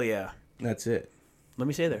 Hell yeah. And that's it. Let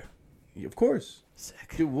me stay there. Of course.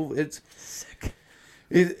 Sick. Dude, well, it's... Sick.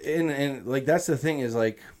 And, like, that's the thing is,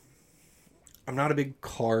 like, I'm not a big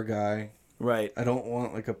car guy. Right. I don't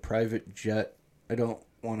want, like, a private jet. I don't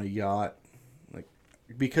want a yacht. Like,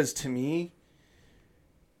 because to me,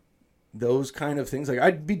 those kind of things, like,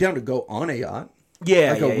 I'd be down to go on a yacht.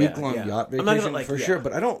 Yeah. Like yeah, a week-long yeah. yacht I'm not vacation gonna, like, for yeah. sure,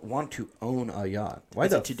 but I don't want to own a yacht. Why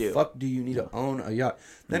What's the it to do? fuck do you need to own a yacht?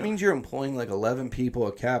 That means you're employing like 11 people,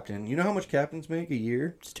 a captain. You know how much captains make a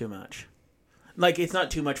year? It's too much. Like, it's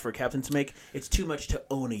not too much for a captain to make. It's too much to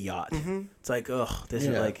own a yacht. It's like, ugh, this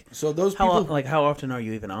is like... So those How people... how often are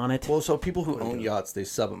you even on it? Well, so people who own yachts, they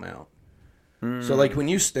sub them out. So, like, when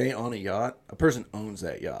you stay on a yacht, a person owns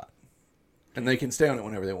that yacht. And they can stay on it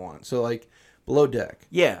whenever they want. So, like, below deck.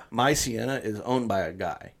 Yeah. My Sienna is owned by a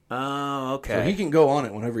guy. Oh, okay. So he can go on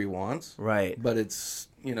it whenever he wants. Right. But it's,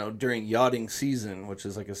 during yachting season, which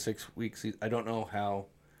is like a 6-week season. I don't know how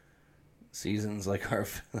seasons like are.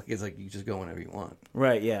 Like, it's like you just go whenever you want.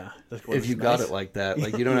 Right, yeah. If you got it like that.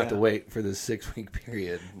 Like, you don't have to wait for this 6-week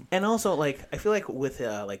period. And also, like, I feel like with,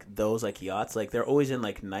 like, those, like, yachts, like, they're always in,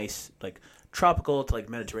 like, nice, like, tropical to, like,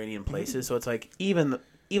 Mediterranean places. So it's, like, even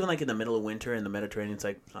like, in the middle of winter in the Mediterranean, it's,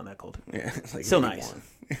 like, not that cold. Yeah, it's like Still 81. nice.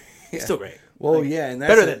 Yeah. Still great. Well, Like, yeah, and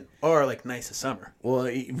that's better than, or, like, nice as summer.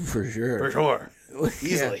 Well, for sure. For sure.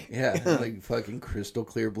 Easily. Yeah, like fucking crystal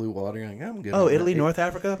clear blue water. You're like, I'm good. Oh, on Italy, that. North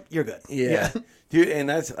Africa? You're good. Yeah. Dude, and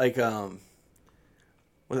that's like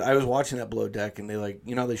I was watching that Below Deck, and they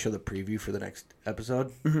they show the preview for the next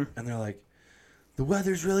episode, and they're like, the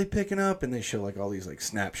weather's really picking up, and they show like all these like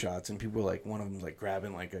snapshots, and people are like, one of them's like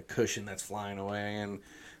grabbing like a cushion that's flying away, and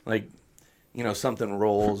like, something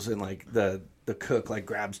rolls, and like the cook like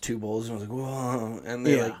grabs 2 bowls, and was like, whoa, and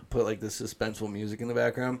they like put like this suspenseful music in the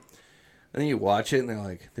background, and then you watch it, and they're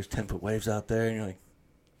like, there's 10-foot waves out there, and you're like,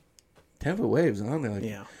 10-foot waves, huh? And they're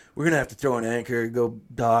like, we're gonna have to throw an anchor, go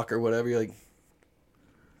dock or whatever. You're like,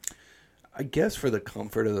 I guess for the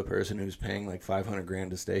comfort of the person who's paying like $500,000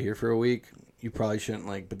 to stay here for a week, you probably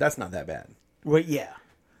shouldn't but that's not that bad. Well, yeah,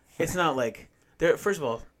 it's not like there. First of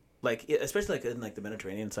all, like especially like in like the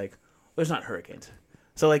Mediterranean, it's like there's not hurricanes.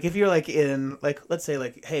 So like if you're like in like let's say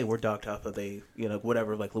like hey we're docked off of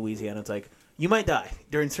whatever like Louisiana, it's like you might die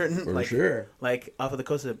during certain like off of the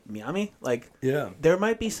coast of Miami. Like there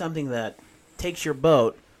might be something that takes your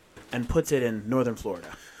boat and puts it in northern Florida.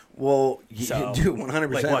 Well, so, dude,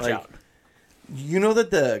 100%. Like, watch out. You know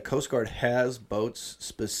that the Coast Guard has boats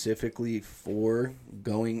specifically for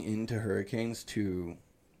going into hurricanes to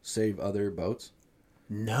save other boats?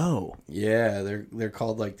 No. Yeah, they're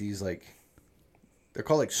called like these they're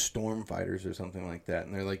called like storm fighters or something like that,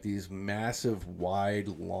 and they're like these massive, wide,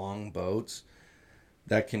 long boats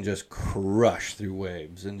that can just crush through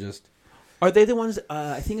waves and just. Are they the ones?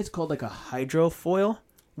 I think it's called like a hydrofoil.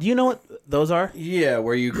 Do you know what those are? Yeah,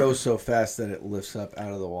 where you go so fast that it lifts up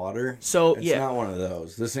out of the water. So it's not one of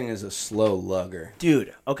those. This thing is a slow lugger.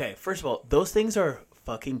 Dude, okay, first of all, those things are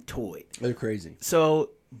fucking toy. They're crazy.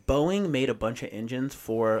 So Boeing made a bunch of engines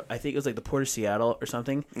for, I think it was like the Port of Seattle or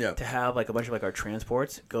something, to have like a bunch of like our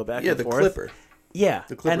transports go back and forth. Yeah, the Clipper. Yeah.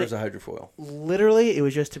 The Clipper is a hydrofoil. Literally, it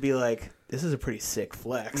was just to be like, this is a pretty sick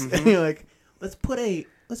flex. And you're like, let's put a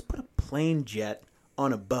plane jet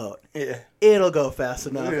on a boat. Yeah. It'll go fast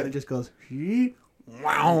enough. And it just goes,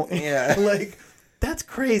 wow. Yeah. Like, that's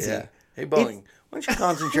crazy. Yeah. Hey, Boeing, why don't you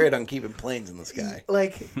concentrate on keeping planes in the sky?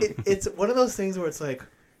 Like, it's one of those things where it's like,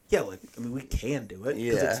 yeah, like, I mean, we can do it.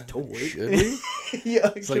 Yeah. It's toy. Should we? Yeah.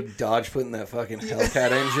 It's like Dodge putting that fucking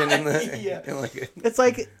Hellcat engine in the... Yeah. It's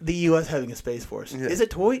like the U.S. having a Space Force. Yeah. Is it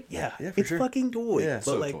toy? Yeah. For it's sure. fucking toy. Yeah. But,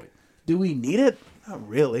 so like, toy. do we need it? Not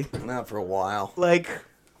really. Not for a while. Like...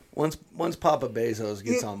 Once Papa Bezos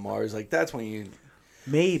gets on Mars, like, that's when you...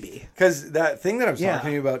 Maybe. Because that thing that I was talking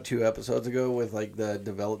to you about 2 episodes ago with, like, the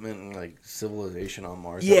development and, like, civilization on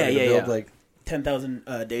Mars. Yeah. Like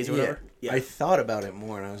 10,000 days or whatever. Yeah. I thought about it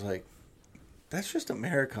more, and I was like, that's just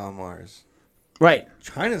America on Mars. Right.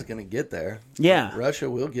 China's going to get there. Yeah. Russia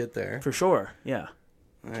will get there. For sure. Yeah.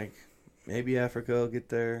 Like, maybe Africa will get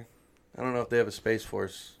there. I don't know if they have a Space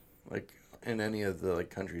Force, like, in any of the, like,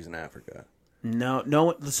 countries in Africa.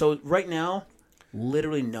 No. So right now,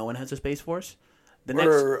 literally no one has a Space Force.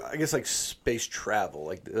 I guess like space travel,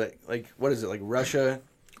 like what is it? Like Russia,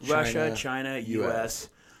 China, U.S.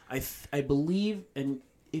 I believe, and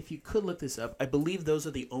if you could look this up, I believe those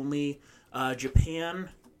are the only Japan.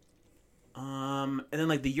 And then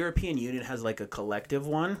like the European Union has like a collective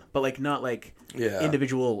one, but like not like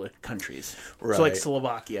individual countries. Right. So like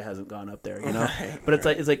Slovakia hasn't gone up there, you know. But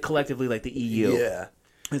it's like collectively like the EU. Yeah.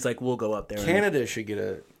 It's like we'll go up there. Canada should get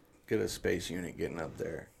a space unit getting up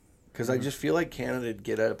there, because I just feel like Canada'd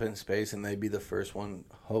get up in space and they'd be the first one,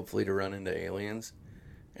 hopefully, to run into aliens,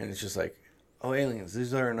 and it's just like, oh, aliens,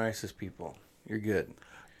 these are our nicest people. You're good.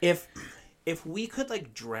 If we could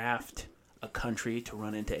like draft a country to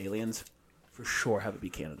run into aliens, for sure have it be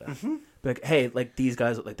Canada. Mm-hmm. Like, hey, like these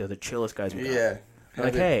guys, like they're the chillest guys we got. Yeah.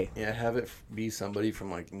 Have it be somebody from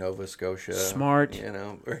like Nova Scotia, smart,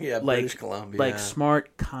 or like, British Columbia, like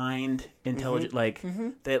smart, kind, intelligent, like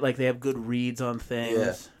they have good reads on things.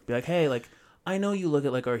 Yeah. Be like, hey, like I know you look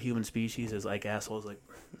at like our human species as like assholes, like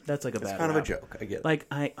that's like a bad. It's kind of a joke. I get it. Like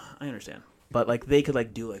I understand, but like they could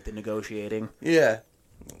like do like the negotiating. Yeah,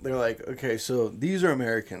 they're like, okay, so these are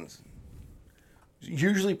Americans,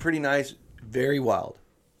 usually pretty nice, very wild.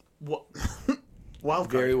 Wild card.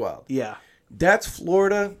 Very wild. Yeah. That's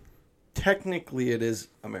Florida. Technically, it is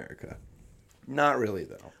America. Not really,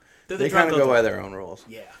 though. They kind of go by their own rules.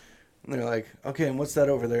 Yeah. And they're like, okay, and what's that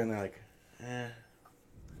over there? And they're like,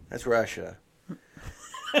 that's Russia.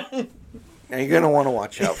 Now, you're going to want to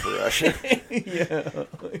watch out for Russia. Yeah.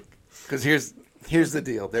 Because here's the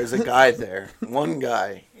deal. There's a guy there, one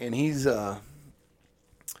guy, and he's...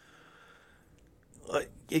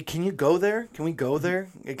 can you go there? Can we go there?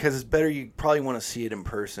 Because it's better. You probably want to see it in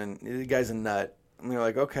person. The guy's a nut. And they're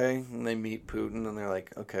like, okay. And they meet Putin, and they're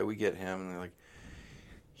like, okay, we get him. And they're like,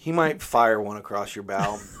 he might fire one across your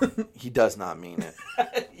bow. He does not mean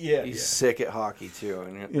it. Yeah. He's sick at hockey, too.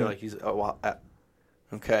 And they're like,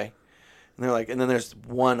 okay. And And they're like, and then there's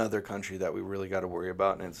one other country that we really got to worry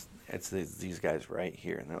about, and it's these guys right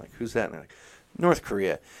here. And they're like, who's that? And they're like, North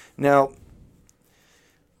Korea. Now,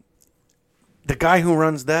 the guy who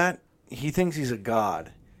runs that, he thinks he's a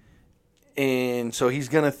god. And so he's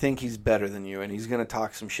going to think he's better than you, and he's going to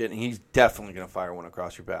talk some shit, and he's definitely going to fire one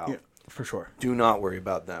across your bow. Yeah, for sure. Do not worry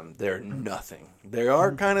about them. They're nothing. They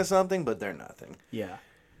are kind of something, but they're nothing. Yeah.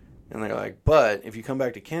 And they're like, but if you come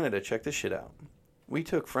back to Canada, check this shit out. We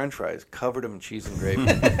took French fries, covered them in cheese and gravy.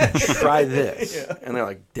 Try this. Yeah. And they're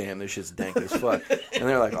like, damn, this shit's dank as fuck. And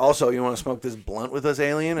they're like, also, you want to smoke this blunt with us,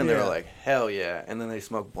 alien? And they're like, hell yeah. And then they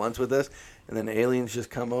smoke blunts with us. And then aliens just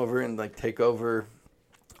come over and like take over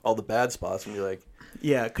all the bad spots and be like,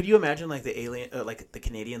 yeah. Could you imagine like the alien, like the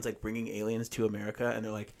Canadians, like bringing aliens to America, and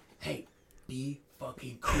they're like, "Hey, be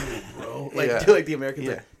fucking cool, bro." Like, do like the Americans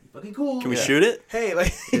like, "Fucking cool." Can we shoot it? Hey,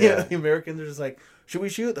 like, yeah. The Americans are just like, "Should we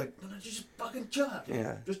shoot?" Like, no, just fucking chill out.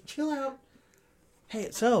 Yeah. Just chill out. Hey,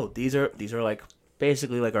 so these are like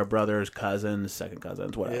basically like our brothers, cousins, second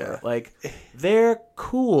cousins, whatever. Yeah. Like, they're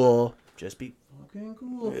cool. Just be fucking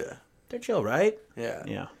cool. yeah. They're chill, right? Yeah.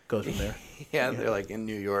 Yeah. Goes from there. Yeah, they're like in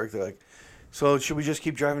New York. They're like, so should we just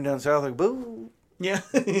keep driving down south? Like, boo. Yeah.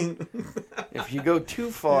 If you go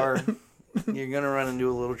too far, you're going to run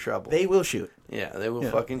into a little trouble. They will shoot. Yeah, they will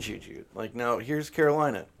fucking shoot you. Like, now, here's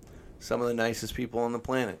Carolina. Some of the nicest people on the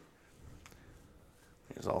planet.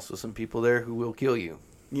 There's also some people there who will kill you.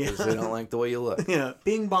 Yeah. Because they don't like the way you look. Yeah.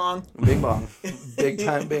 Bing bong. Bing bong. Big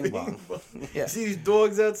time bing bong. Yeah. See these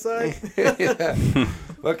dogs outside? Yeah.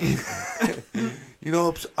 Fucking, you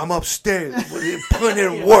know, I'm upstairs. Putting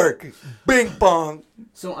in work. Bing bong.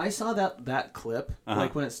 So I saw that clip,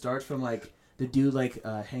 like when it starts from like the dude like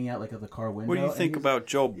hanging out like at the car window. What do you think about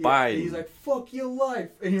Joe and Biden? he's like, "Fuck your life,"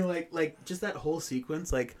 and you're like just that whole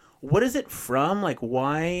sequence. Like, what is it from? Like,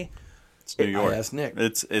 why? It's New York. I asked Nick.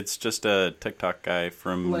 It's just a TikTok guy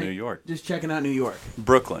from Like, New York, Just checking out New York.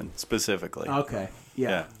 Brooklyn specifically. Okay.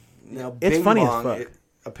 Yeah. Now, It's Bing funny as Bong, fuck.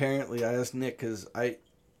 Apparently, I asked Nick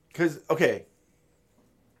okay,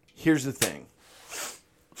 here's the thing.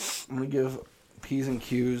 I'm going to give P's and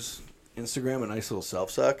Q's Instagram a nice little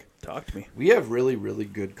self-suck. Talk to me. We have really, really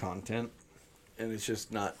good content, and it's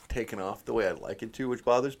just not taken off the way I'd like it to, which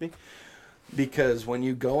bothers me. Because when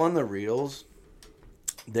you go on the Reels,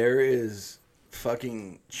 there is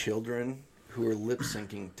fucking children who are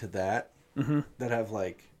lip-syncing to that that have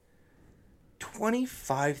like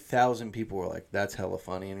 25,000 people were like, that's hella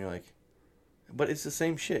funny. And you're like, but it's the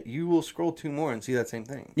same shit. You will scroll 2 more and see that same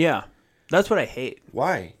thing. Yeah. That's what I hate.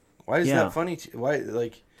 Why? Why is Yeah. that funny? Why,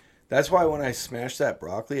 like, that's why when I smashed that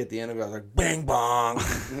broccoli at the end of it, I was like, bing bong.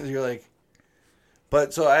 You're like,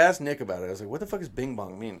 but so I asked Nick about it. I was like, what the fuck does bing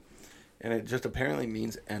bong mean? And it just apparently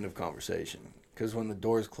means end of conversation. Because when the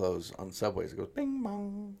doors close on subways, it goes bing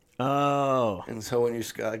bong. Oh. And so when you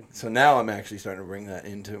so now I'm actually starting to bring that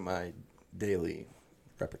into my daily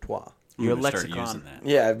repertoire. Your I'm gonna start lexicon. using that.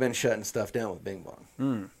 Yeah, I've been shutting stuff down with bing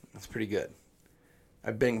bong. It's pretty good.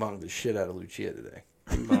 I bing bonged the shit out of Lucia today.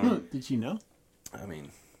 Did she know? I mean,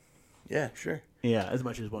 yeah, sure. Yeah, as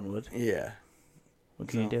much as one would. Yeah. What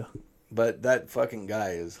can you do? But that fucking guy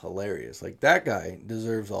is hilarious. Like, that guy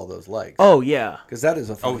deserves all those likes. Oh yeah. Because that is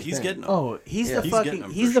a funny Oh, he's thing. getting them. Oh, he's Yeah. the He's getting fucking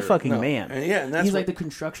them he's for the sure. fucking No. man. And yeah, and that's he's what- like the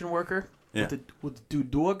construction worker Yeah. with the two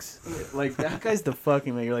dogs. Like, that guy's the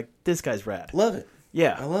fucking man. You're like, this guy's rad. Love it.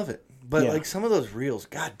 Yeah. I love it. But, Yeah. like, some of those reels,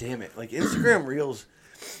 god damn it. Like, Instagram reels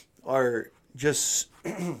are just...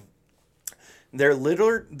 They're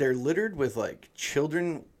littered with, like,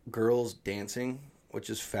 children, girls dancing, which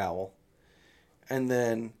is foul. And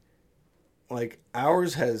then... Like, our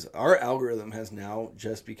algorithm has now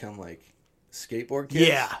just become, like, skateboard kids.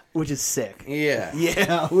 Yeah, which is sick. Yeah.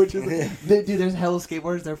 Yeah, which is dude. There's hella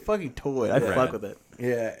skateboarders. They're fucking toy. I Right. fuck with it.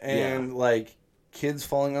 Yeah. And, like, kids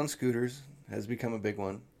falling on scooters has become a big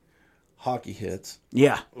one. Hockey hits.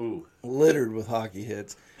 Yeah, Ooh. Littered with hockey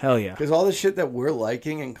hits. hell yeah. Because all the shit that we're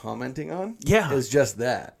liking and commenting on Yeah. is just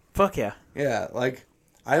that. Fuck yeah. Yeah. Like,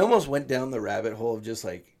 I almost went down the rabbit hole of just,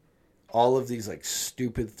 like, all of these, like,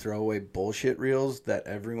 stupid throwaway bullshit reels that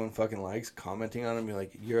everyone fucking likes, commenting on them, be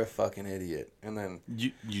like, you're a fucking idiot. And then...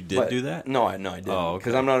 You did but- do that? No, I didn't. Oh, okay.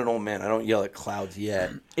 Because I'm not an old man. I don't yell at clouds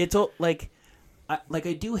yet. It's all like, I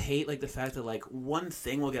do hate like the fact that like one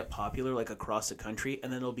thing will get popular like across the country,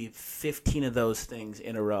 and then there'll be 15 of those things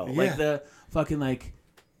in a row. Yeah. Like the fucking like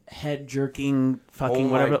head jerking fucking Oh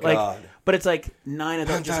my whatever. Like, God. but it's like 9 of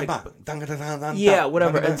them just like. Yeah, Yeah,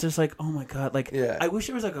 whatever. It's just like, oh my god! Like, Yeah. I wish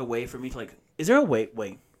there was like a way for me to like. Is there a way?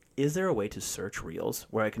 Wait, is there a way to search reels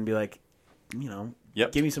where I can be like, you know,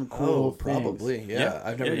 Yep. give me some Oh, cool things? probably. Yeah.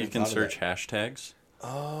 I've never you even can thought of search that. hashtags.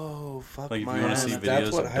 Oh, fuck Like if my you want to ass. see That's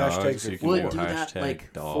videos what of dogs, hashtags you are can Will do it do that hashtag like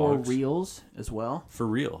for dogs. reels as well? For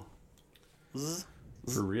real.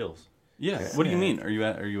 For reals. Yeah. What do you mean? Are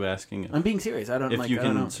you asking I'm being serious. I don't if like. you I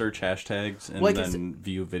don't know. can search hashtags and Like, is then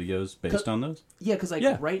view videos based on those? Yeah, because like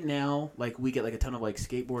Yeah. right now, like we get like a ton of like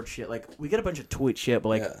skateboard shit. Like we get a bunch of tweet shit, but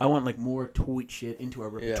like Yeah. I want like more tweet shit into our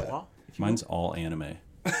repertoire. if you Mine's all anime.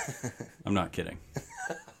 I'm not kidding.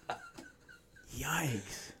 will.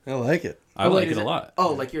 Yikes! I like it. I Wait, like is it a that- lot.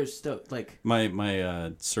 Oh, like you're stoked. Like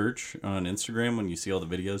My search on Instagram, when you see all the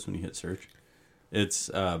videos when you hit search, it's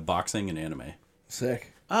boxing and anime.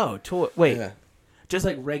 Sick. wait, Yeah. just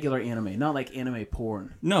like regular anime, not like anime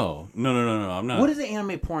porn. No. I'm not. What is the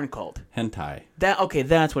anime porn called? hentai?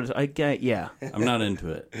 That's what it's. I get. Yeah, I'm not into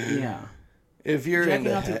it. yeah. If you're Jacking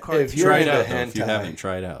into out to the he- cartoon. if you're Try it into out though. If you hentai, haven't,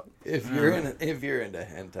 try it out. if you're into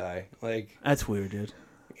hentai, like That's weird, dude.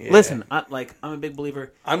 yeah. Listen, I'm a big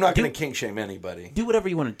believer. I'm not do- gonna kink shame anybody. Do whatever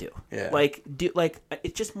you want to do. Yeah. Like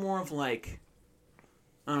it's just more of like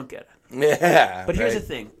I don't get it. Yeah. But here's the right?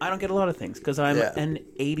 thing: I don't get a lot of things because I'm Yeah. an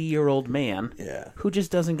 80-year-old man Yeah. who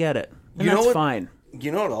just doesn't get it, and You know that's what? fine.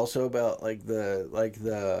 You know what? Also about like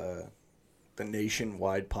the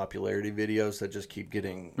nationwide popularity videos that just keep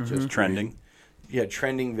getting just Trending. Yeah,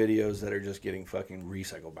 trending videos that are just getting fucking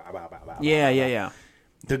recycled. Bah, bah, bah, bah, Yeah, bah, yeah, bah. yeah.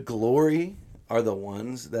 The glory are the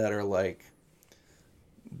ones that are like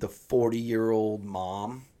the 40-year-old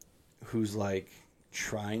mom who's like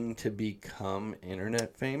trying to become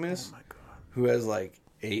internet famous. Oh my god. Who has like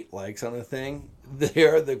 8 likes on a thing. They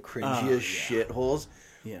are the cringiest shitholes.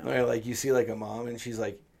 Yeah. Where, like you see like a mom and she's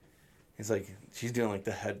like, it's like she's doing like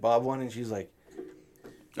the head bob one and she's like,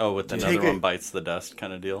 Oh, with Take another it- one bites the dust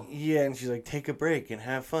kind of deal. yeah, and she's like, take a break and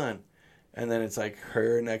have fun. And then it's like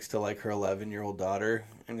her next to like her 11-year-old daughter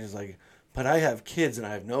and she's like, but I have kids and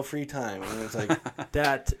I have no free time. And it's like,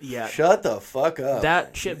 That yeah. shut the fuck up.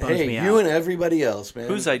 That shit bums hey, me you out. and everybody else, man.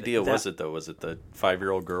 Whose idea that- was it though? Was it the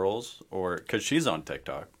 5-year-old girls, or because she's on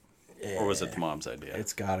TikTok, or was it the mom's idea?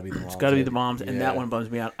 It's got to be the mom's. It's got to be the idea. moms, and that Yeah. one bums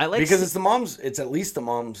me out. I like Because it's the mom's. It's at least the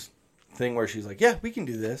mom's thing where she's like, yeah, we can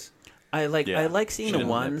do this. I like Yeah, seeing she the didn't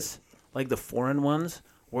ones like the foreign ones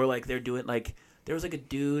where like they're doing like there was like a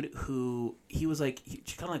dude who he was like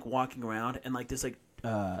kind of like walking around and like this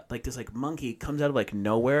monkey comes out of like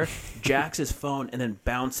nowhere, jacks his phone and then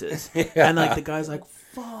bounces, and like the guy's like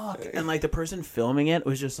fuck, and like the person filming it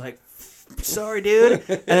was just like sorry dude,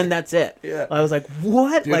 and then that's it. Yeah. I was like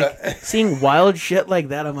what, Dude, like seeing wild shit like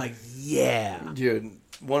that. I'm like yeah. Dude,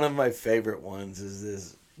 one of my favorite ones is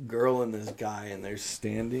this girl and this guy, and they're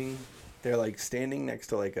standing. They're like standing next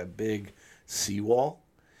to like a big seawall,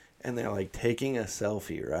 and they're like taking a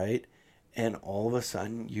selfie, right? And all of a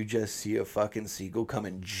sudden, you just see a fucking seagull come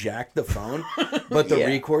and jack the phone, but the Yeah.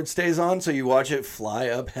 record stays on, so you watch it fly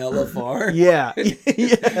up hella far. Yeah,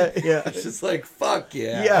 yeah, yeah. It's just like fuck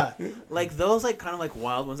yeah. Yeah, like those, like kind of like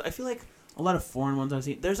wild ones. I feel like a lot of foreign ones I've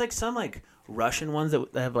seen. There's like some like Russian ones that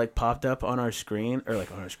have like popped up on our screen, or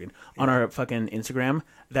like on our fucking Instagram.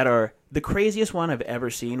 That are the craziest one I've ever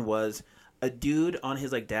seen. Was a dude on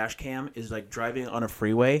his like dash cam is like driving on a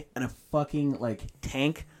freeway, and a fucking like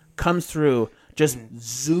tank comes through, just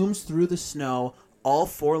zooms through the snow, all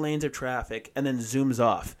 4 lanes of traffic, and then zooms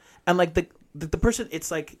off. And like the person,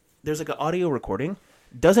 it's like there's like an audio recording,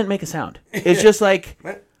 doesn't make a sound. It's just like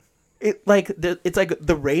it's like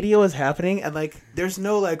the radio is happening, and like there's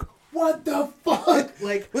no like what the fuck,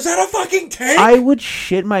 like Was that a fucking tank? I would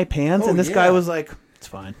shit my pants, and this guy yeah. was like, it's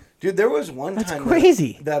fine. Dude, there was one That's time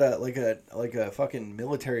crazy. that like a fucking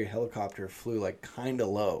military helicopter flew like kind of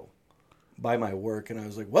low by my work, and I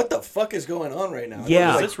was like, "What the fuck is going on right now?"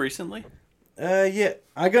 Yeah. Was this recently? Yeah,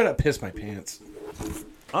 I gotta piss my pants.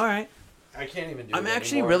 All right. I can't even do I'm it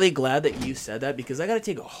actually anymore. really glad that you said that because I got to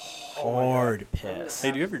take a hard piss.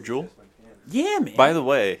 Hey, do you have your Juul? Yeah, man. By the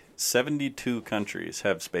way, 72 countries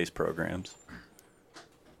have space programs.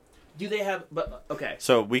 Do they have? But okay.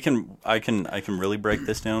 So I can really break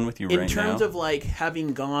this down with you In right now. terms of like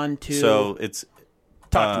having gone to, So it's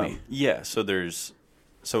talk to me. Yeah, so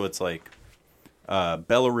it's like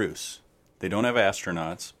Belarus. They don't have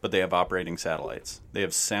astronauts, but they have operating satellites. They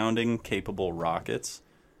have sounding capable rockets,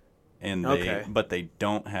 and but they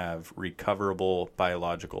don't have recoverable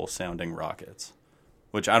biological sounding rockets,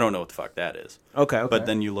 which I don't know what the fuck that is. Okay. But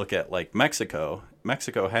then you look at like Mexico.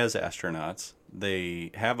 Mexico has astronauts.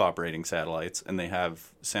 They have operating satellites, and they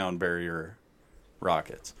have sound barrier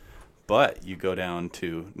rockets. But you go down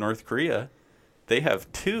to North Korea, they have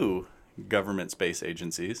 2 government space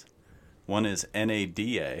agencies. One is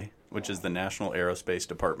NADA, which is the National Aerospace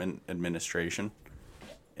Department Administration,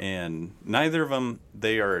 and neither of them,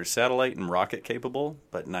 they are satellite and rocket capable,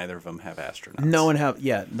 but neither of them have astronauts. No one have,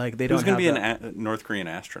 yeah, like they don't Who's going to have be a North Korean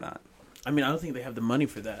astronaut? I mean, I don't think they have the money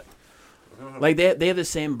for that. Like, they have the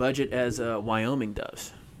same budget as Wyoming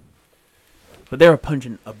does. But they're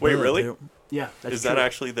punching above. Wait, really? Yeah, that's Is true. that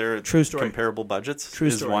actually their True story. comparable budgets? True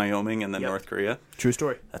Is story. Wyoming and then Yep. North Korea? True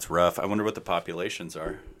story. That's rough. I wonder what the populations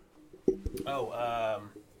are. Oh,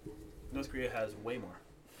 North Korea has way more.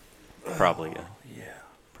 Probably, yeah. Yeah.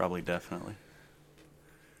 Probably, definitely.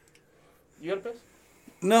 You got a piss?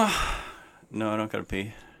 No, I don't gotta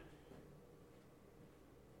pee.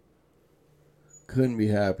 Couldn't be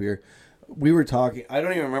happier. We were talking. I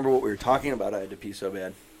don't even remember what we were talking about. I had to pee so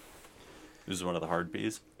bad. This is one of the hard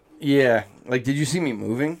pees. Yeah. Like, did you see me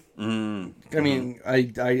moving? Mm-hmm. I mean, I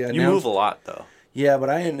announced. You move a lot, though. Yeah, but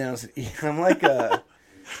I announced. I'm like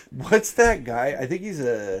what's that guy? I think he's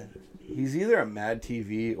either a Mad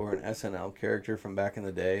TV or an SNL character from back in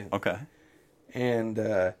the day. Okay. And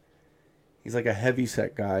he's like a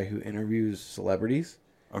heavyset guy who interviews celebrities.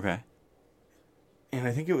 Okay. And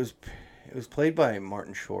I think it was played by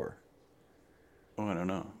Martin Short. Oh, I don't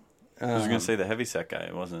know. I was gonna say the heavyset guy.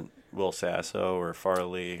 It wasn't Will Sasso or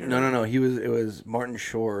Farley. Or... No. It was Martin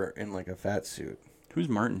Short in like a fat suit. Who's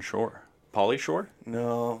Martin Shore? Pauly Shore?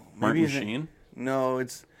 No, Martin maybe Sheen? No,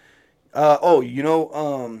 it's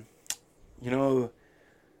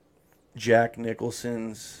Jack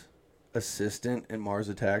Nicholson's assistant in Mars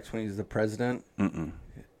Attacks when he's the president. Mm-mm.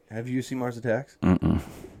 Have you seen Mars Attacks? Mm-mm.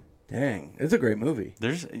 Dang, it's a great movie.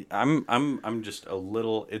 I'm just a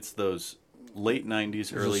little. It's those late '90s,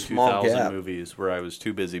 There's a early small 2000 gap. movies where I was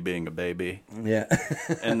too busy being a baby, Yeah,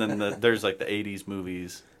 and then there's like the '80s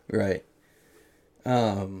movies. right.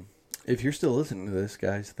 If you're still listening to this,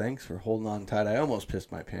 guys, thanks for holding on tight. I almost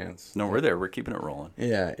pissed my pants. No, we're there. We're keeping it rolling.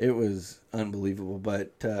 Yeah, it was unbelievable.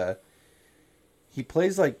 But he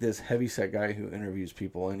plays like this heavyset guy who interviews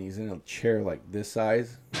people, and he's in a chair like this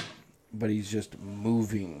size, but he's just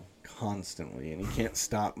moving constantly, and he can't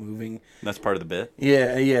stop moving. That's part of the bit.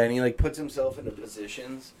 Yeah, and he like puts himself into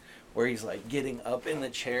positions where he's like getting up in the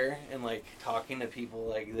chair and like talking to people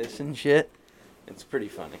like this and shit. It's pretty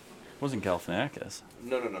funny. It wasn't Galifianakis.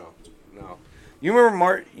 No. You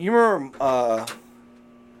remember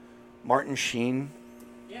Martin Sheen?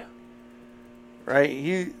 Yeah.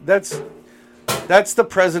 Right? That's the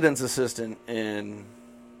president's assistant in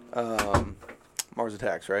Mars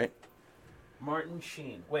Attacks, right? Martin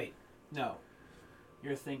Sheen. Wait, no.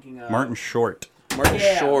 You're thinking of... Martin Short. Martin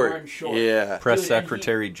Short. Martin Short. Yeah. Press Dude, and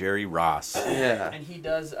Secretary Jerry Ross. Yeah. And he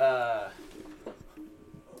does,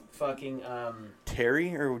 fucking,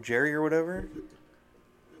 Terry or Jerry or whatever?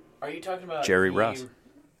 Are you talking about... Jerry the- Ross.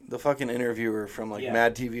 The fucking interviewer from like Yeah.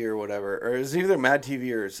 Mad TV or whatever. Or it's either Mad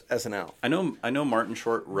TV or it's SNL. I know Martin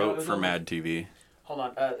Short wrote it for was Mad TV. Hold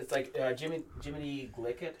on. It's like Jiminy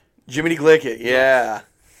Glickett. Jiminy Glickett, yeah.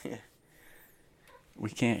 We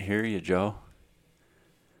can't hear you, Joe.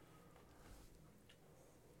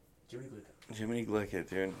 Jiminy Glickett,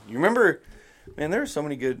 dude. You remember, man, there were so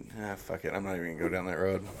many good... fuck it. I'm not even going to go down that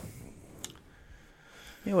road.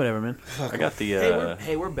 Yeah, whatever, man. I got the.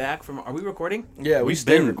 We're back from... Are we recording? Yeah, We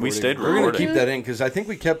stayed stayed recording. We're going to recording. keep that in because I think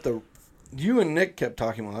we kept the... You and Nick kept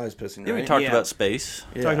talking while I was pissing, Yeah, right? we talked Yeah. about space.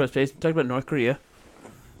 Yeah. Talked about space. Talked about North Korea.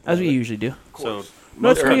 As we usually do. So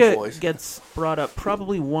North They're Korea boys. gets brought up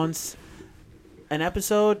probably once an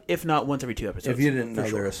episode, if not once every 2 episodes. If you didn't know, for they're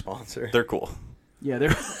sure. a sponsor. they're cool. Yeah,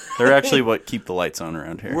 they're They're actually what keep the lights on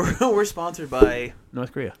around here. we're sponsored by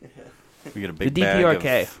North Korea. We get a big The bag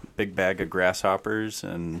DPRK. of grasshoppers,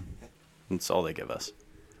 and that's all they give us.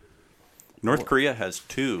 North Korea has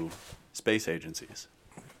 2 space agencies.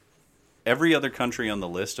 Every other country on the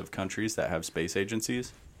list of countries that have space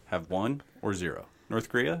agencies have 1 or 0. North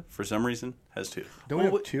Korea, for some reason, has 2. Don't we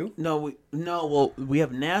have 2? No, well, we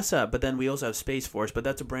have NASA, but then we also have Space Force, but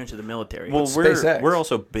that's a branch of the military. Well, SpaceX? we're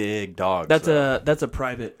also big dogs. that's though. a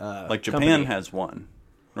private like Japan company. has 1.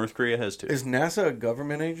 North Korea has 2. Is NASA a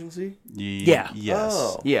government agency? Yeah. Yes.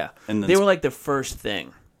 Oh. Yeah, And then they were like the first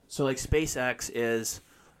thing. So like SpaceX is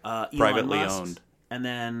Elon Privately Musk's, owned. and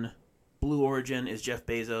then Blue Origin is Jeff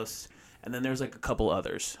Bezos, and then there's like a couple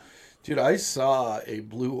others. Dude, I saw a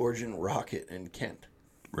Blue Origin rocket in Kent,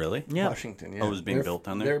 Really? Yeah, Washington. Yeah. Oh, it was being built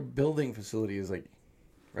down there? Their building facility is like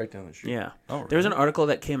right down the street. yeah. Oh, There was an article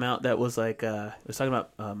that came out that was like it was talking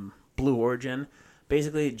about Blue Origin.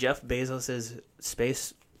 Basically, Jeff Bezos's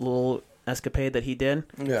space little escapade that he did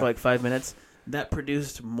Yeah. for like 5 minutes that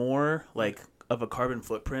produced more like of a carbon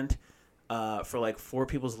footprint for like 4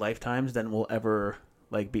 people's lifetimes than will ever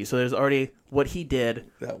like be. So there's already what he did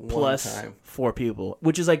That one plus time. 4 people,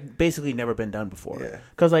 which is like basically never been done before. Yeah.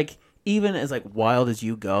 Because like even as like wild as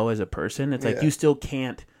you go as a person, it's like you still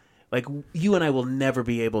can't, like you and I will never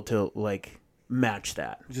be able to like match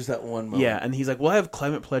that. Just that one moment. Yeah, and he's like, well, I have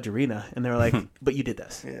Climate Pledge Arena, and they're like, but you did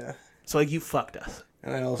this. Yeah. So like you fucked us.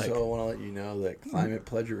 And I also want to let you know that Climate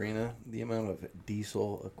Pledge Arena, the amount of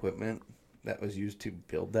diesel equipment that was used to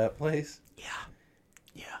build that place. Yeah.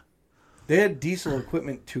 They had diesel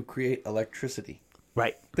equipment to create electricity.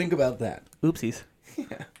 Right. Think about that. Oopsies.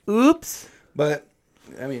 Yeah. Oops. But,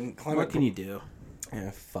 I mean, What can you do?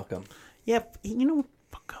 Yeah, fuck them. Yeah, you know,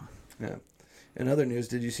 fuck them. Yeah. In other news,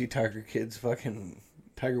 did you see Tiger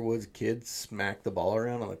Woods' kid smack the ball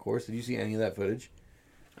around on the course? Did you see any of that footage?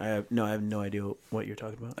 I have no idea what you're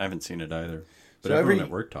talking about. I haven't seen it either. But So everyone at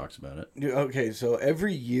work talks about it. Dude, okay, so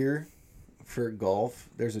every year for golf,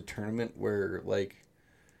 there's a tournament where, like,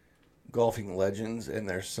 golfing legends and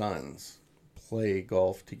their sons play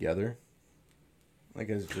golf together. Like,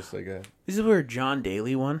 it's just like a... This is where John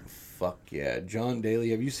Daly won? Fuck yeah. John Daly.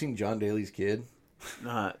 Have you seen John Daly's kid?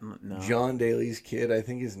 No. John Daly's kid, I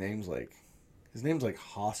think his name's like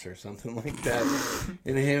Haas or something like that.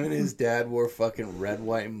 And him and his dad wore fucking red,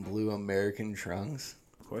 white, and blue American trunks.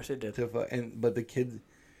 Of course they did. But the kid...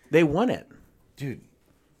 They won it. Dude,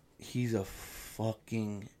 he's a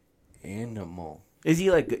fucking animal. Is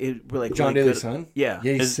he like John really Daly's good? son? Yeah.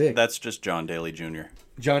 Yeah, he's sick. That's just John Daly Jr.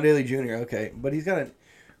 John Daly Jr., okay. But he's got a...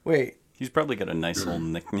 Wait. He's probably got a nice little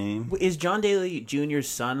nickname. Is John Daly Jr.'s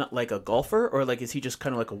son like a golfer, or like is he just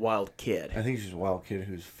kind of like a wild kid? I think he's just a wild kid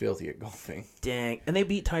who's filthy at golfing. Dang. And they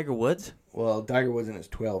beat Tiger Woods? Well, Tiger Woods and his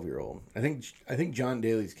 12-year-old. I think John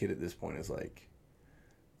Daly's kid at this point is like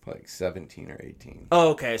 17 or 18. Oh,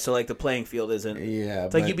 okay. So like the playing field isn't... Yeah.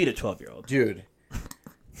 It's like you beat a 12-year-old. Dude.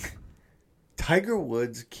 Tiger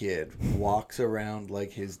Woods' kid walks around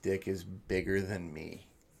like his dick is bigger than me.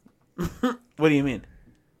 What do you mean?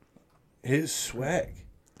 His swag.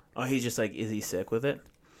 Oh, he's just like, is he sick with it?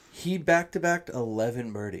 He back-to-backed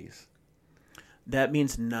 11 birdies. That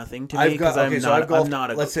means nothing to me because I'm not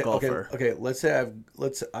a golfer. Okay, let's say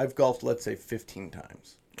I've golfed 15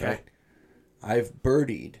 times. Okay. Right? I've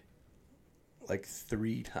birdied like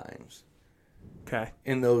 3 times. Okay.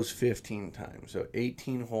 In those 15 times. So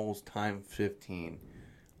 18 holes times 15.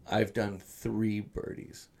 I've done 3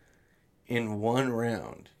 birdies. In one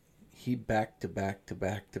round, he back-to-back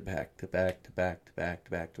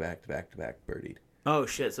birdied. Oh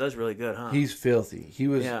shit! So that's really good, huh? He's filthy. He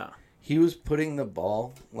was putting the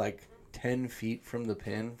ball like 10 feet from the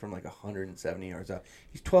pin from like 170 yards out.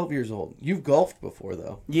 He's 12 years old. You've golfed before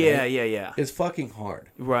though. Yeah, right? yeah. It's fucking hard.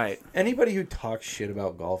 Right. Anybody who talks shit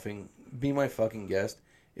about golfing, be my fucking guest.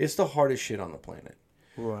 It's the hardest shit on the planet.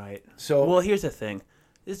 Right. So well, here's the thing.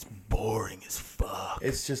 It's boring as fuck.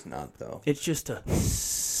 It's just not though. It's just a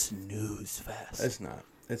snooze fest. It's not.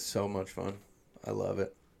 It's so much fun. I love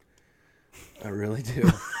it. I really do.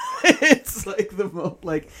 It's like the most,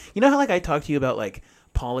 like, you know how like I talk to you about like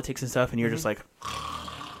politics and stuff, and you're just like,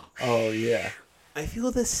 oh yeah. I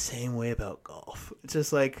feel the same way about golf. It's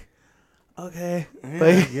just like, okay, Yeah,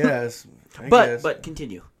 like, yes. But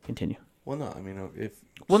continue. Well, no, I mean, if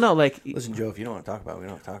Well, no, like, listen, Joe, if you don't want to talk about it, we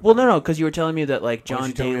don't have to talk well, about no, because you were telling me that like Why don't John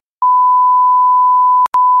you tell me- Daly.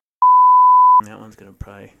 That one's gonna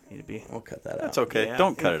probably need to be. We'll cut that out. That's okay. Yeah.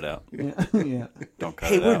 Don't cut it out. Yeah. Don't cut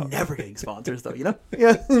Hey, it we're out. never getting sponsors though, you know?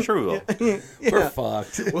 Yeah. Sure we will. We're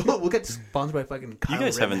fucked. We'll get sponsored by fucking Kyle You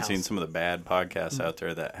guys haven't Rittenhouse. seen some of the bad podcasts out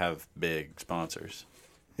there that have big sponsors.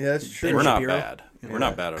 Yeah, that's true. We're not Shapiro? bad. We're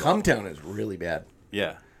not bad at all. Comtown is really bad.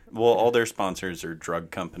 Yeah. Well, all their sponsors are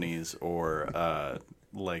drug companies or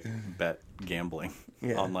like bet gambling,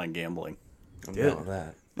 Yeah. online gambling. I'm Dude. down with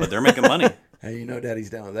that. But they're making money. Hey, you know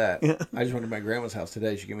Daddy's down with that. I just went to my grandma's house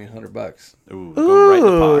today. She gave me $100. Ooh, go right in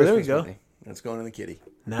the pot. there we Christmas go. money. That's going in the kitty.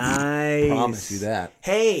 Nice. Promise you that.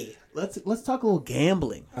 Hey, let's talk a little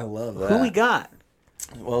gambling. I love that. Who we got?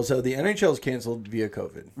 Well, so the NHL's canceled via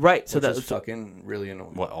COVID. Right. So Which that's is fucking really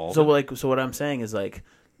annoying. What all? so what I'm saying is like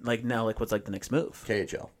now like what's like the next move?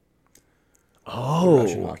 KHL. Oh.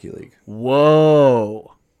 Russian Hockey League.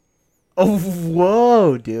 Whoa. Oh,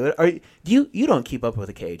 whoa, dude. You don't keep up with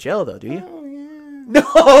the KHL though, do you? Oh, yeah.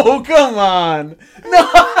 No, come on. No.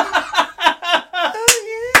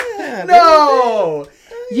 Oh, yeah. No.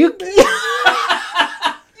 You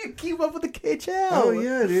you keep up with the KHL. Oh,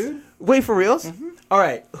 yeah, dude. Wait, for reals? All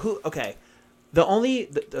right. Okay.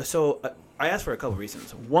 I asked for a couple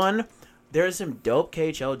reasons. One, there's some dope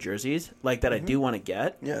KHL jerseys like that I do want to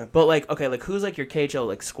get. Yeah. But like, okay, like who's like your KHL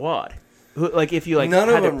like squad? Who like if you like None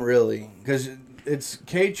had of to- them really, because it's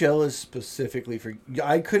KHL is specifically for.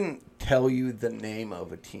 I couldn't tell you the name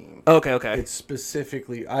of a team. Okay. It's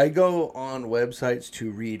specifically, I go on websites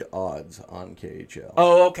to read odds on KHL.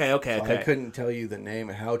 Oh, okay. So I couldn't tell you the name,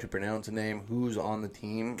 how to pronounce a name, who's on the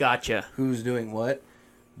team. Gotcha. Who's doing what.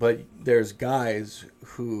 But there's guys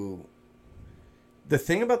who... The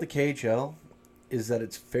thing about the KHL is that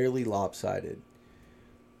it's fairly lopsided.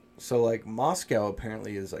 So, like, Moscow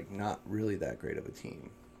apparently is, like, not really that great of a team.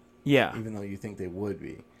 Yeah. Even though you think they would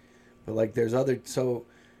be. But, like, there's other... So,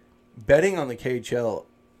 betting on the KHL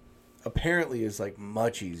apparently is, like,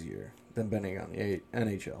 much easier than betting on the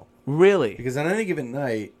NHL. Really? Because on any given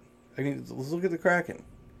night... I mean, let's look at the Kraken.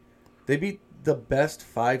 They beat the best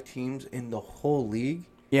 5 teams in the whole league.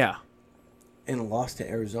 Yeah. And lost to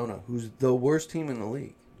Arizona, who's the worst team in the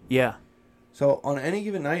league. Yeah. So, on any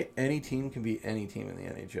given night, any team can beat any team in the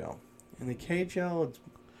NHL. In the KHL,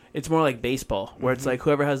 it's more like baseball, where it's like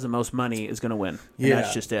whoever has the most money is going to win. And Yeah.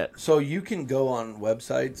 that's just it. So, you can go on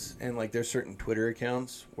websites, and, like, there's certain Twitter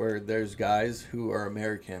accounts where there's guys who are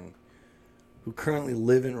American who currently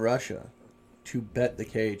live in Russia to bet the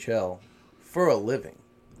KHL for a living.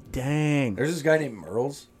 Dang. There's this guy named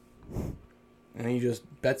Merles, and he just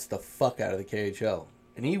bets the fuck out of the KHL.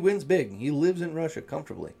 And he wins big. He lives in Russia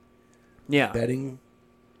comfortably. Yeah. Betting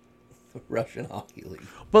the Russian Hockey League.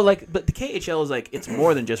 But the KHL is like, it's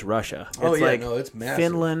more than just Russia. It's it's massive.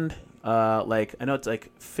 Finland, I know it's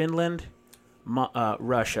like Finland,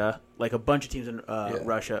 Russia, like a bunch of teams in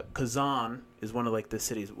Russia. Kazan is one of like the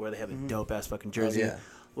cities where they have a dope ass fucking jersey. yeah.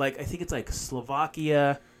 Like I think it's like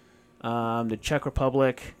Slovakia, the Czech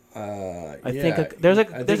Republic. I think there's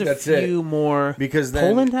a few more. Because then,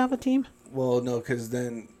 Poland have a team? Well, no, because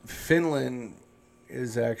then Finland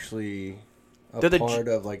is actually They're the part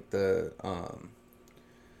of like the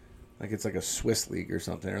like it's like a Swiss league or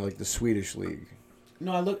something, or like the Swedish league.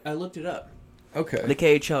 No, I looked it up. Okay. The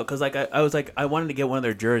KHL, because like I was like I wanted to get one of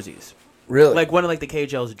their jerseys, Really? like one of like the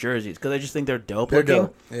KHL's jerseys, because I just think they're dope. They're looking.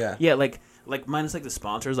 dope. Yeah. Yeah, like minus like the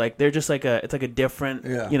sponsors, like they're just like it's like a different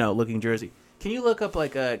looking jersey. Can you look up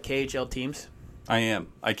like KHL teams? I am.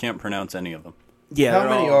 I can't pronounce any of them. Yeah. How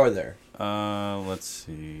many are there? Let's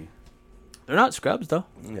see. They're not scrubs though.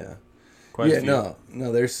 Yeah. Quite a few.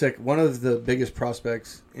 No, they're sick. One of the biggest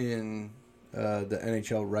prospects in the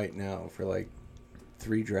NHL right now for like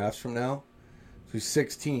 3 drafts from now. So he's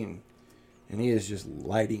 16, and he is just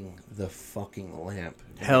lighting the fucking lamp.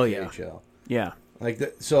 Hell in yeah. KHL. Yeah.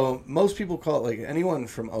 Like so most people call it, like anyone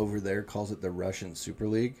from over there calls it the Russian Super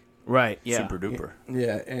League. Right. Yeah. Super duper.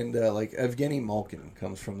 Yeah, and like Evgeny Malkin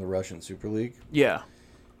comes from the Russian Super League. Yeah.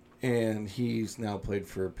 And he's now played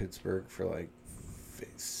for Pittsburgh for like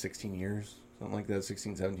 16 years, something like that,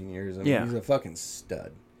 16, 17 years. I mean, he's a fucking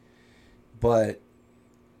stud. But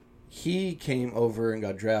he came over and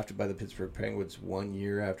got drafted by the Pittsburgh Penguins 1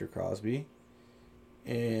 year after Crosby.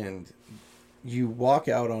 And you walk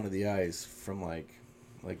out onto the ice from like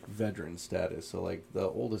veteran status. So like the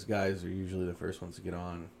oldest guys are usually the first ones to get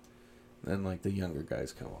on. Then like the younger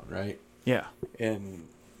guys come on, right? Yeah. And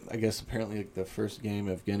I guess apparently like the first game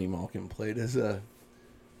Evgeny Malkin played as a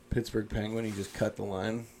Pittsburgh Penguin, he just cut the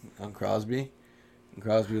line on Crosby. And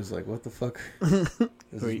Crosby was like, what the fuck?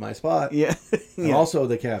 This is my spot. Yeah. I'm also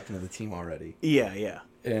the captain of the team already. Yeah, yeah.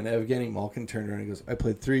 And Evgeny Malkin turned around and goes, I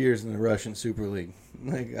played 3 years in the Russian Super League.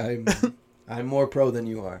 Like, I'm more pro than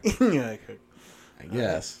you are. Yeah, I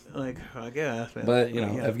guess. I guess. But,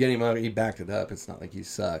 Evgeny Malkin, he backed it up. It's not like he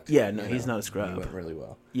sucked. Yeah, no, he's not a scrub. He went really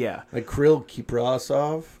well. Yeah. Like Kirill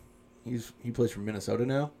Kiprasov, he plays for Minnesota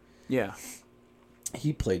now. Yeah.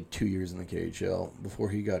 He played 2 years in the KHL before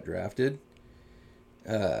he got drafted.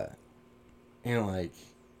 And like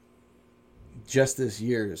just this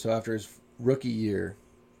year, so after his rookie year,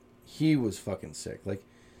 he was fucking sick. Like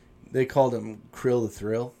they called him Krill the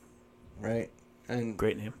Thrill, right? And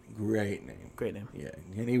Great name. Great name. Great name. Yeah,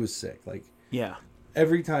 and he was sick. Like Yeah.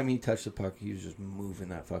 every time he touched the puck, he was just moving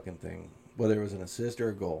that fucking thing, whether it was an assist or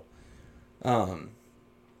a goal.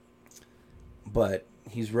 But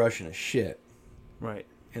he's Russian as shit. Right.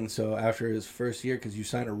 And so after his first year, because you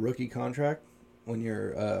sign a rookie contract when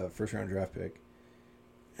you're a first-round draft pick,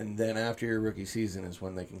 and then after your rookie season is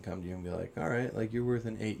when they can come to you and be like, all right, like you're worth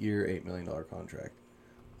an 8-year, $8 million contract.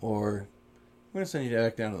 Or I'm going to send you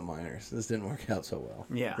back down to the minors. This didn't work out so well.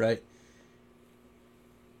 Yeah. Right?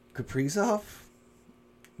 Kaprizov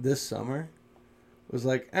this summer was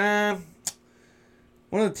like, one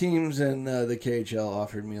of the teams in the KHL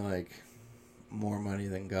offered me like more money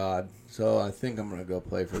than God, so I think I'm going to go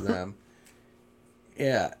play for them.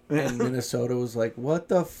 Yeah, and Minnesota was like, what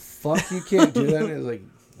the fuck, you can't do that? And it was like,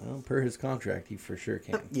 well, per his contract, he for sure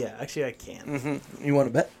can. Yeah, actually I can. Mm-hmm. You want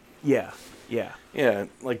to bet? Yeah. Yeah,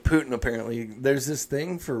 like Putin apparently. There's this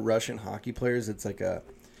thing for Russian hockey players. It's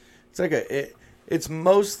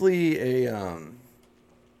mostly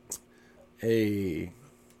a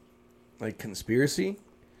like conspiracy,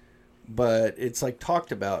 but it's like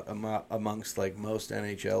talked about amongst like most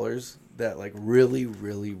NHLers that like really,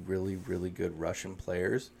 really, really, really good Russian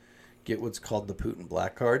players get what's called the Putin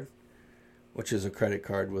Black Card, which is a credit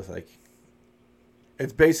card with like,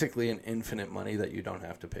 it's basically an infinite money that you don't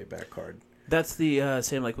have to pay back card. That's the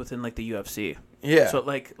same like within like the UFC. Yeah. So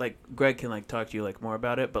like Greg can like talk to you like more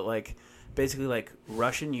about it, but like basically like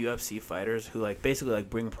Russian UFC fighters who like basically like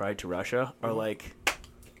bring pride to Russia are like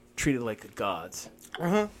treated like gods.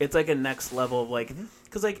 Uh-huh. It's like a next level of like,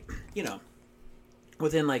 because like, you know,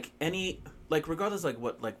 within like any like regardless like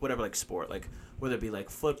what like whatever like sport, like whether it be like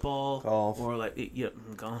football, golf, or like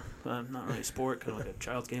golf, not really sport, kind of like a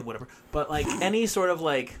child's game, whatever. But like any sort of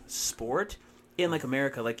like sport in like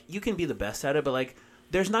America, like you can be the best at it, but like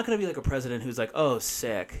there's not going to be like a president who's like, oh,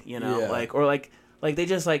 sick, you know, like or like they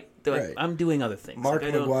just like they're like, I'm doing other things. Mark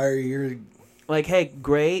like, McGuire, you're like, hey,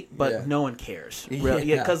 great, but no one cares. Really,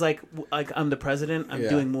 Yeah. because like I'm the president, I'm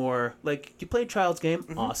doing more. Like you play child's game,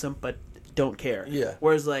 awesome, but don't care. Yeah.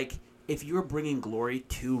 Whereas like if you're bringing glory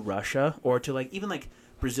to Russia or to like even like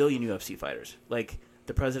Brazilian UFC fighters, like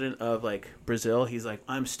the president of like Brazil, he's like,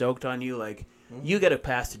 I'm stoked on you, like. You get a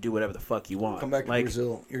pass to do whatever the fuck you want. come back to like,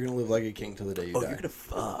 Brazil. You're gonna live like a king till the day you die. you're gonna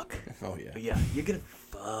fuck. Oh yeah. Yeah, you're gonna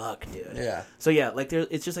fuck, dude. Yeah. So yeah, like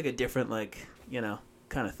it's just like a different like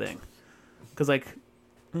kind of thing. Because like,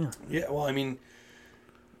 Yeah. Well, I mean,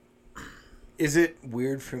 is it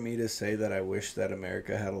weird for me to say that I wish that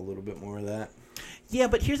America had a little bit more of that? Yeah,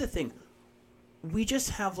 but here's the thing. We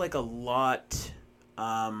just have like a lot.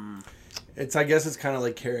 I guess it's kind of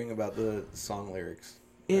like caring about the song lyrics.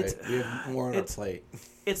 It's right? We have more on our plate.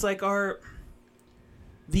 It's like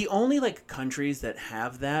the only like countries that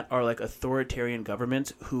have that are like authoritarian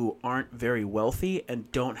governments who aren't very wealthy and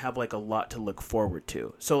don't have like a lot to look forward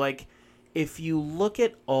to. So like if you look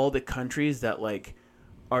at all the countries that like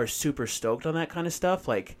are super stoked on that kind of stuff,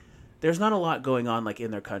 like there's not a lot going on like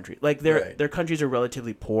in their country. Like their countries are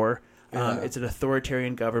relatively poor. It's an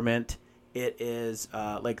authoritarian government. It is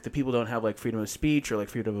like the people don't have like freedom of speech or like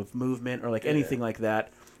freedom of movement or like anything like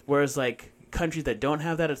that. Whereas like countries that don't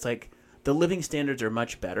have that, it's like the living standards are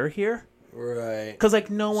much better here. Right. Because like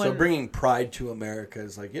no one. So bringing pride to America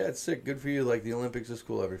is like, yeah, it's sick, good for you. Like the Olympics is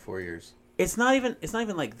cool every 4 years. It's not even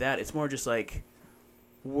like that. It's more just like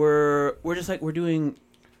we're doing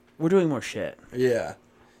more shit. Yeah.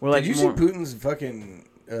 We're like. Did you see Putin's fucking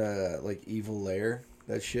like evil lair?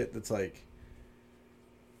 That shit. That's like.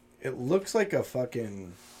 It looks like a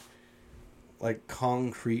fucking like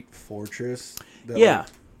concrete fortress. That, like,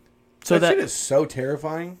 so that shit is so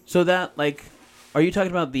terrifying. So that like, are you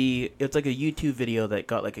talking about it's like a YouTube video that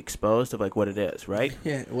got like exposed of like what it is, right?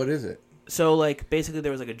 Yeah. What is it? So like basically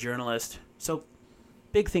there was like a journalist. So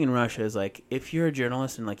big thing in Russia is like if you're a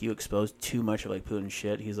journalist and like you expose too much of like Putin's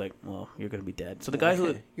shit, he's like, well, you're gonna be dead. So the guy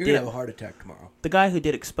who you're gonna have a heart attack tomorrow. The guy who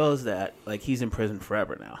did expose that, like he's in prison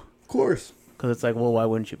forever now. Of course. Because it's like, well, why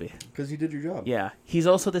wouldn't you be? Because you did your job. Yeah. He's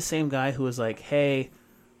also the same guy who was like, hey,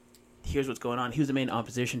 here's what's going on. He was the main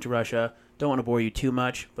opposition to Russia. Don't want to bore you too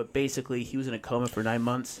much, but basically he was in a coma for 9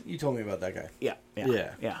 months. You told me about that guy. Yeah. And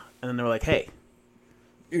then they were like, hey,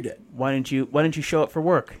 you're dead. Why didn't you show up for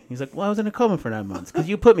work? He's like, well, I was in a coma for 9 months because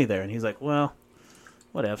you put me there. And he's like, well,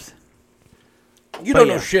 whatevs. You don't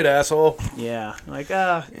know shit, asshole. Yeah. Like,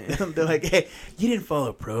 they're like, hey, you didn't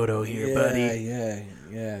follow Proto here, buddy.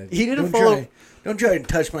 Yeah. He didn't follow. Don't try and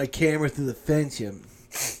touch my camera through the fence, you.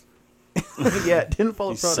 Yeah, didn't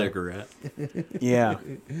follow Proto. Cigarette. Yeah.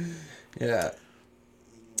 Yeah.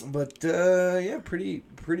 But pretty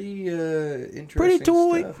interesting pretty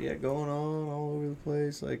toy stuff. Yeah, going on all over the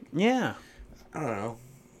place. Like, yeah, I don't know.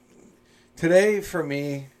 Today for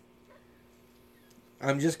me,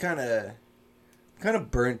 I'm just kind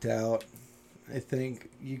of burnt out. I think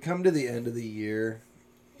you come to the end of the year,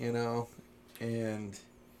 and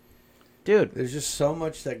dude, there's just so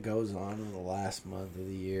much that goes on in the last month of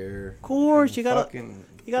the year. Of course, you got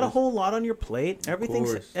a whole lot on your plate.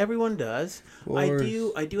 Everyone does. I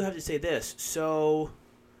do have to say this. So,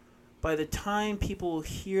 by the time people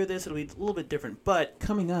hear this, it'll be a little bit different. But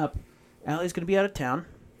coming up, Allie's going to be out of town.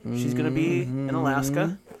 She's going to be in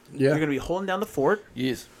Alaska. Yeah, you're going to be holding down the fort.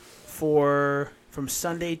 Yes. From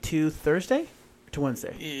Sunday to Thursday to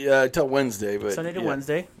Wednesday. Yeah, till Wednesday, but Sunday to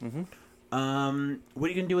Wednesday. Mm-hmm. What are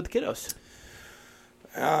you going to do with the kiddos?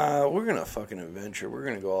 We're going to fucking adventure. We're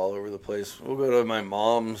going to go all over the place. We'll go to my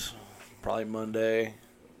mom's probably Monday.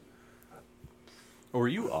 Or are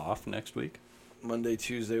you off next week? Monday,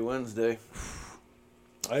 Tuesday, Wednesday.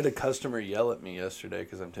 I had a customer yell at me yesterday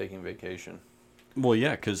because I'm taking vacation. Well,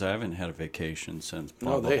 yeah, because I haven't had a vacation since.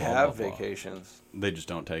 No, they have vacations. They just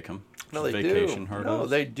don't take them. No, they vacation do. hurt No, us?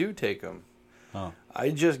 they do take them. Oh. I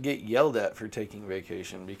just get yelled at for taking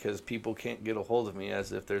vacation because people can't get a hold of me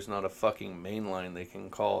as if there's not a fucking main line they can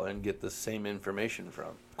call and get the same information from.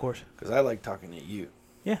 Of course. Because I like talking to you.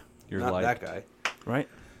 Yeah. You're not like that guy. Right.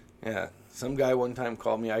 Yeah. Some guy one time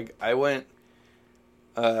called me. I went,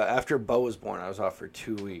 after Bo was born, I was off for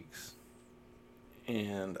 2 weeks.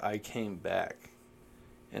 And I came back.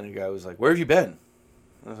 And a guy was like, "Where have you been?"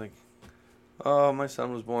 I was like, "Oh, my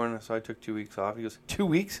son was born, so I took 2 weeks off." He goes, 2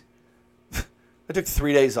 weeks? I took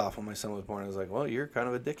 3 days off when my son was born. I was like, "Well, you're kind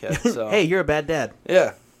of a dickhead." So Hey, you're a bad dad.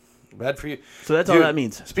 yeah, bad for you. So that's Dude, all that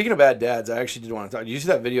means. Speaking of bad dads, I actually did want to talk. Did you see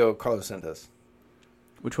that video Carlos sent us?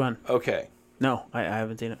 Which one? Okay. No, I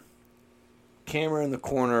haven't seen it. Camera in the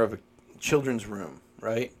corner of a children's room,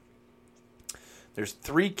 right? There's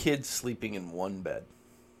 3 kids sleeping in one bed.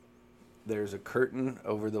 There's a curtain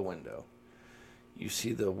over the window. You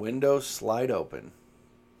see the window slide open.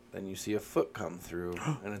 Then you see a foot come through,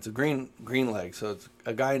 and it's a green leg, so it's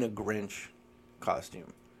a guy in a Grinch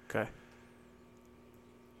costume. Okay.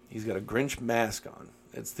 He's got a Grinch mask on.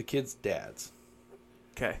 It's the kid's dad's.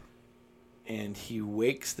 Okay. And he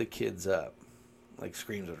wakes the kids up, like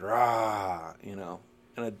screams, "Rah!" you know.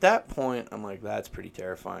 And at that point, I'm like, that's pretty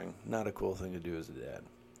terrifying. Not a cool thing to do as a dad.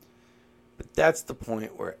 But that's the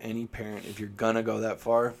point where any parent, if you're going to go that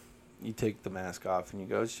far, you take the mask off and you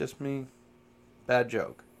go, "It's just me. Bad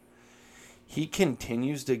joke." He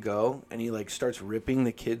continues to go, and he, like, starts ripping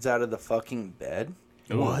the kids out of the fucking bed.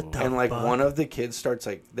 What the And, like, fuck? one of the kids starts,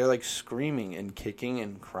 like, they're, like, screaming and kicking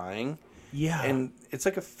and crying. Yeah. And it's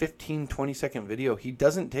like a 15, 20-second video. He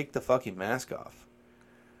doesn't take the fucking mask off.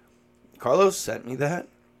 Carlos sent me that.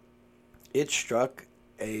 It struck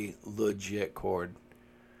a legit chord.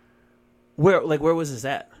 Where was this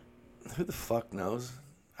at? Who the fuck knows?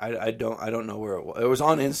 I don't know where it was. It was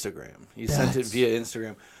on Instagram. He sent it via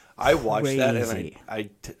Instagram. I watched that and crazy.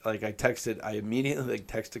 I immediately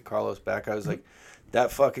texted Carlos back. I was like,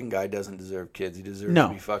 that fucking guy doesn't deserve kids. He deserves No.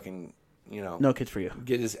 to be fucking, No kids for you.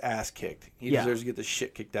 get his ass kicked. He Yeah. deserves to get the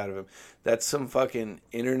shit kicked out of him. That's some fucking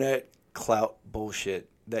internet clout bullshit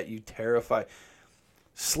that you terrify.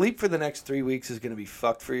 Sleep for the next 3 weeks is going to be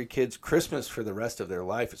fucked for your kids. Christmas for the rest of their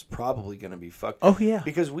life is probably going to be fucked. Oh, yeah.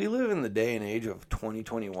 Because we live in the day and age of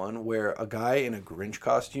 2021 where a guy in a Grinch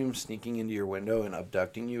costume sneaking into your window and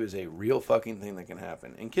abducting you is a real fucking thing that can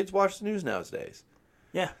happen. And kids watch the news nowadays.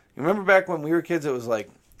 Yeah. You remember back when we were kids, it was like,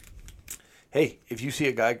 hey, if you see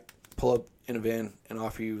a guy pull up in a van and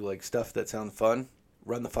offer you like stuff that sounds fun,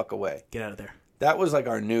 run the fuck away. Get out of there. That was like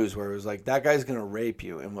our news where it was like, that guy's going to rape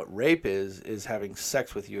you. And what rape is having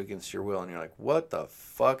sex with you against your will. And you're like, what the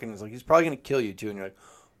fuck? And it's like, he's probably going to kill you too. And you're like,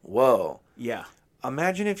 whoa. Yeah.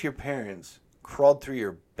 Imagine if your parents crawled through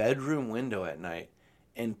your bedroom window at night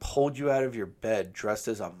and pulled you out of your bed dressed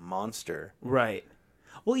as a monster. Right.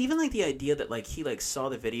 Well, even like the idea that like he like saw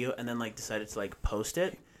the video and then like decided to like post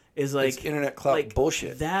it is like It's internet clout like,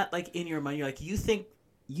 bullshit. That like in your mind, you're like, you think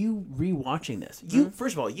you rewatching this. You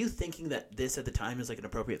first of all, you thinking that this at the time is like an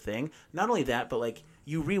appropriate thing. Not only that, but like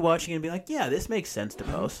you rewatching it and being like, yeah, this makes sense to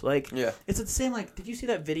post. Like, Yeah. it's the same. Like, did you see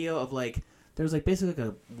that video of like there's like basically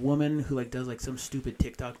like a woman who like does like some stupid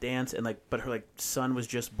TikTok dance and like but her like son was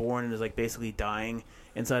just born and is like basically dying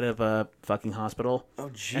inside of a fucking hospital. Oh,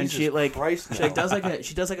 Jesus and she like Christ, she like no.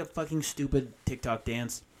 does like a fucking stupid TikTok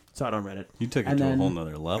dance. Saw it on Reddit. You took it And to then- a whole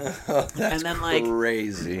nother level. and then like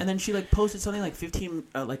Crazy. and then she like posted something like 15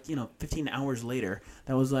 hours later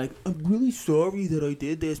that was like, I'm really sorry that I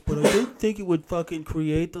did this, but I didn't think it would fucking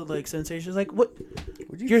create the like sensation. It's like, what?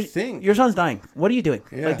 What do you think? Your son's dying. What are you doing?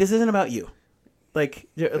 Yeah. Like, this isn't about you. Like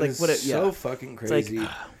It's what? so fucking It's like, crazy.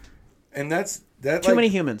 And that's that. too like, many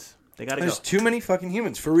humans. They gotta There's go. too many fucking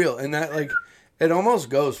humans for real, and that like it almost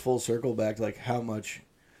goes full circle back to like how much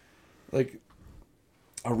like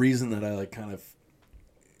a reason that I like kind of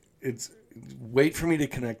it's wait for me to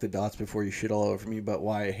connect the dots before you shit all over me about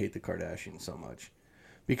why I hate the Kardashians so much,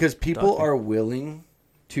 because people are willing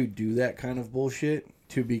to do that kind of bullshit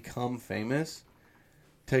to become famous,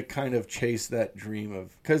 to kind of chase that dream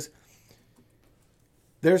of because.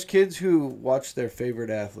 There's kids who watch their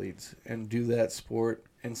favorite athletes and do that sport,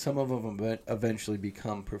 and some of them eventually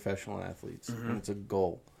become professional athletes, and it's a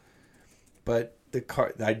goal. But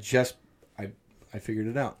I figured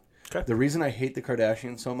it out. Okay. The reason I hate the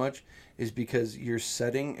Kardashians so much is because you're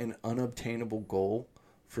setting an unobtainable goal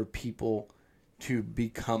for people to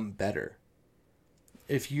become better.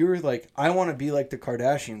 If you're like, I want to be like the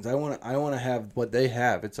Kardashians, I want to have what they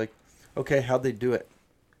have. It's like, Okay, how'd they do it?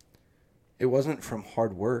 It wasn't from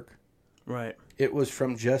hard work. Right. It was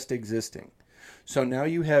from just existing. So now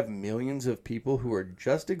you have millions of people who are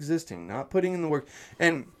just existing, not putting in the work.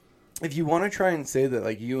 And if you want to try and say that,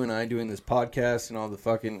 like you and I doing this podcast and all the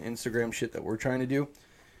fucking Instagram shit that we're trying to do,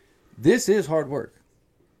 this is hard work.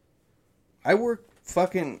 I work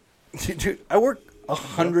fucking, dude, I work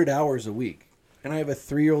 100 hours a week. And I have a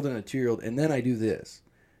 3-year-old and a 2-year-old. And then I do this.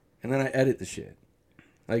 And then I edit the shit.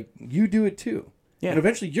 Like, you do it too. Yeah. And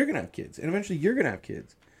eventually you're going to have kids. And eventually you're going to have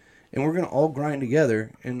kids. And we're going to all grind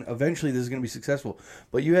together. And eventually this is going to be successful.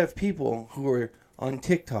 But you have people who are on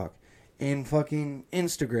TikTok and fucking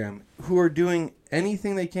Instagram who are doing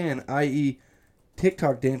anything they can, i.e.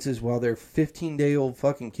 TikTok dances while their 15-day-old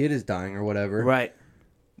fucking kid is dying or whatever. Right.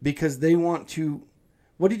 Because they want to...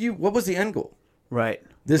 What was the end goal? Right.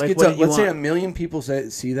 This like, gets up. Let's say want? 1 million people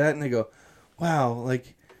see that and they go, wow,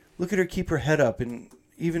 like, look at her keep her head up. And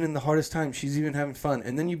even in the hardest time, she's even having fun.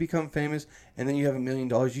 And then you become famous and then you have $1 million.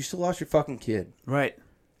 You still lost your fucking kid. Right.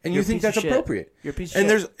 And You're you think that's appropriate. You're a piece of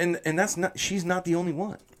and shit. And that's not, she's not the only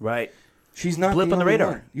one. Right. She's not Blip the on the only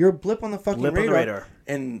radar. one. You're a blip on the fucking Blip on the radar.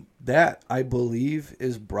 And that, I believe,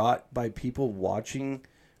 is brought by people watching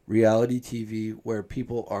reality TV where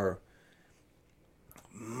people are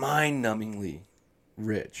mind-numbingly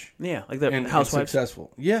rich. Yeah, like the and Housewives.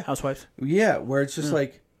 Successful. Yeah. Housewives. Yeah, where it's just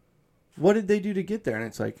like, what did they do to get there? And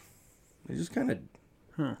it's like, they just kind of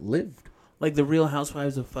lived. Like the Real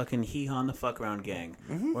Housewives of fucking Hee Haw and the Fuck Around Gang.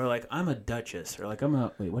 Where like, I'm a duchess. Or like, I'm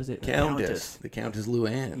a, wait, what is it? Countess. The Countess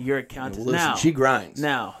Luann. You're a countess. Listen, now. she grinds.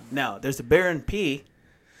 Now, there's the Baron P.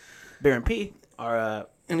 Baron P.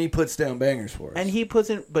 And he puts down bangers for us. And he puts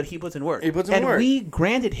in work. He puts in work. And we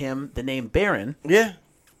granted him the name Baron. Yeah.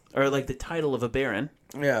 Or like the title of a Baron.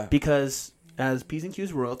 Yeah. Because as P's and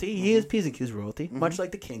Q's royalty, he is P's and Q's royalty, much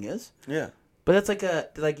like the king is. Yeah. But that's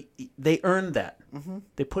like they earned that.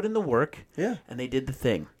 They put in the work. Yeah. And they did the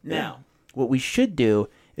thing. Yeah. Now, what we should do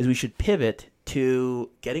is we should pivot to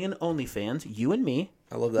getting an OnlyFans, you and me.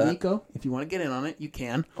 I love that. Nico, if you want to get in on it, you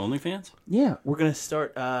can. OnlyFans? Yeah. We're going to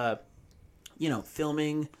start,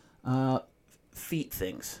 filming feet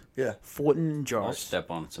things. Yeah. Fortin jars. I'll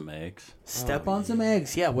step on some eggs. Step on some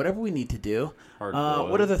eggs. Yeah, whatever we need to do.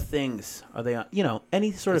 Hard-boiled. What other things are they on?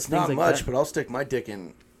 Any sort It's of things not like much, that. but I'll stick my dick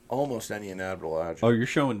in almost any inedible object. Oh, you're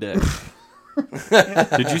showing dick.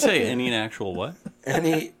 Did you say any actual what?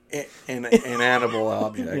 Any inedible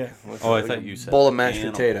object. Yeah. Oh, I thought you said bowl of mashed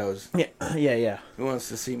animal. potatoes. Yeah. Who wants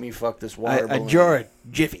to see me fuck this water A balloon? jar of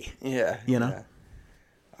Jiffy. Yeah. You know? yeah.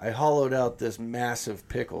 I hollowed out this massive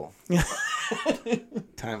pickle.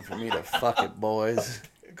 Time for me to fuck it, boys.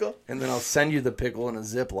 And then I'll send you the pickle in a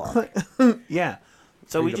Ziploc. Yeah.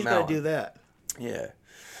 So we Freedom just got Allen. to do that. Yeah.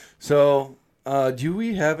 So, do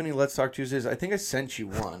we have any Let's Talk Tuesdays? I think I sent you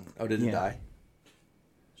one. Oh, did it Yeah. die?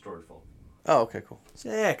 Storage full. Oh, okay, cool.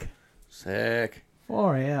 Sick. Sick.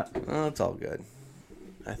 Oh, yeah. Oh, it's all good.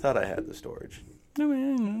 I thought I had the storage.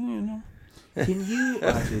 Can you...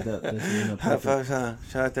 Actually,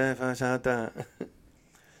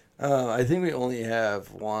 I think we only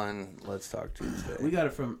have one Let's Talk Tuesday. we got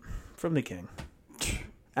it from the king.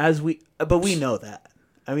 But we know that.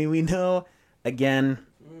 I mean, we know, again,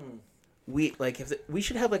 we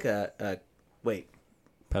should have like a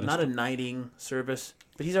Pedestal. not a knighting service,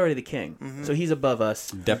 but he's already the king, so he's above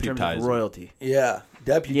us in terms Deputize of him. royalty. Yeah,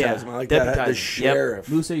 deputize him. I like deputize that. him. The sheriff.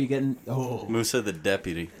 Yep. Musa, you getting? Oh, Musa the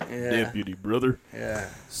deputy. Yeah. Deputy brother. Yeah.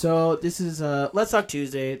 so this is Let's Talk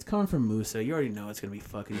Tuesday. It's coming from Musa. You already know it's gonna be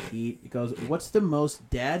fucking heat. It goes, what's the most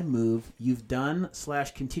dad move you've done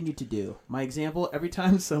 / continue to do? My example: every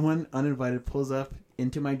time someone uninvited pulls up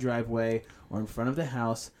into my driveway or in front of the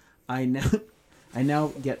house, I now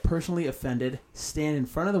get personally offended, stand in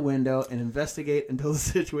front of the window, and investigate until the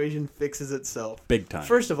situation fixes itself. Big time.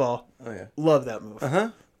 First of all, Oh yeah. love that move. Uh-huh.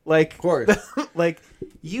 Like, Of course.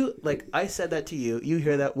 I said that to you. You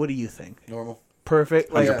hear that? What do you think? Normal.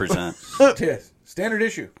 Perfect. Like, 100%. Yes. Standard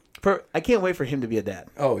issue. I can't wait for him to be a dad.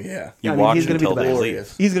 Oh yeah. You I mean, watch he's gonna be until the they best. leave.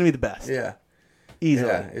 Glorious. He's gonna be the best. Yeah. Easily.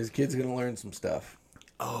 Yeah. His kid's gonna learn some stuff.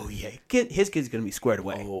 Oh yeah. His kid's gonna be squared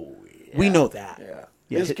away. Oh yeah. We know that. Yeah.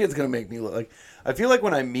 Yeah, His kid's gonna make me look like. I feel like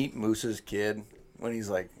when I meet Moose's kid, when he's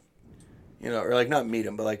like, or like not meet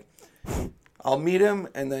him, but like, I'll meet him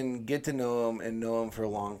and then get to know him and know him for a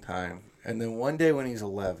long time, and then one day when he's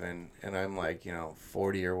 11 and I'm like,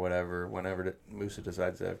 40 or whatever, whenever Musa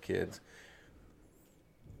decides to have kids,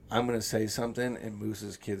 I'm gonna say something and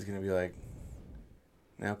Moose's kid's gonna be like,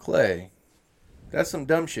 "Now Clay, that's some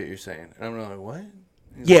dumb shit you're saying," and I'm like, "What?"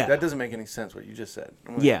 He's Yeah. like, that doesn't make any sense what you just said.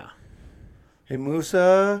 I'm like, Yeah. Hey,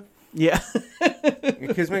 Musa, Yeah.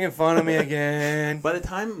 Your kid's making fun of me again. By the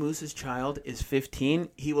time Moose's child is 15,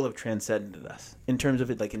 he will have transcended us in terms of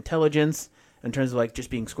it, like intelligence, in terms of like just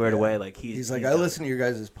being squared away. Like he's like, I listen to your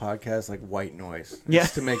guys' podcast like white noise,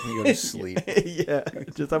 just to make me go to sleep. Yeah,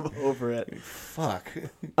 just I'm over it. Fuck.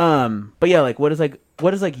 But yeah, like what is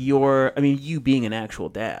your? I mean, you being an actual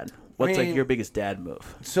dad. What's like your biggest dad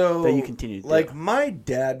move? So that you continue to do? Like my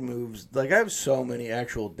dad moves. Like I have so many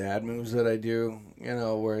actual dad moves that I do. You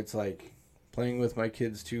know, where it's like playing with my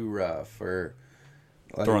kids too rough, or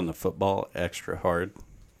like, throwing the football extra hard.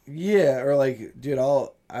 Yeah, or like, dude,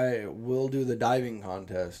 I will do the diving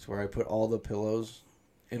contest where I put all the pillows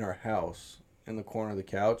in our house in the corner of the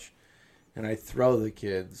couch, and I throw the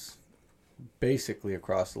kids basically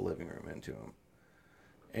across the living room into them.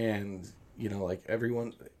 And you know, like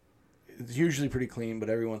everyone. It's usually pretty clean, but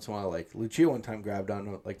every once in a while, like Lucia one time grabbed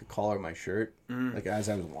on like the collar of my shirt, like as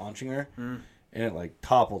I was launching her, and it like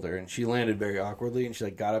toppled her, and she landed very awkwardly, and she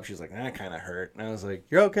like got up, she was like, that kind of hurt, and I was like,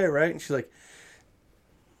 you're okay, right? And she's like,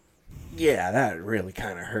 yeah, that really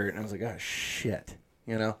kind of hurt, and I was like, oh shit,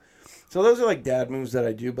 you know. So those are like dad moves that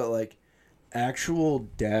I do, but like actual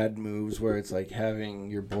dad moves where it's like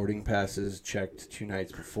having your boarding passes checked 2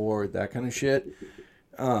 nights before, that kind of shit.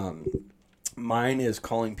 Mine is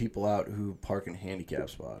calling people out who park in handicap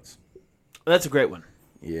spots. That's a great one.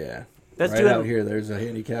 Yeah. That's right out here. There's a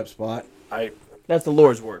handicap spot. That's the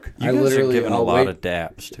Lord's work. You guys are giving a lot of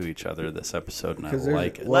daps to each other this episode, and I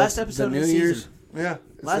like it. Last episode of the season. Yeah.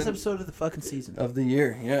 Last episode of the fucking season. Of the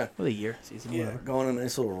year, yeah. Well, the year, season, yeah. whatever. Going on a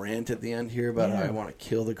nice little rant at the end here about how I want to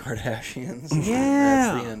kill the Kardashians.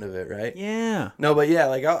 Yeah. That's the end of it, right? Yeah. No, but yeah,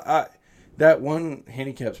 like I that one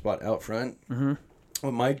handicap spot out front,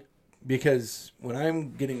 because when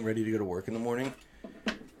I'm getting ready to go to work in the morning,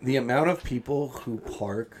 the amount of people who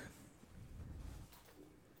park,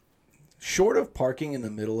 short of parking in the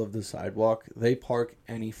middle of the sidewalk, they park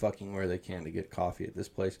any fucking where they can to get coffee at this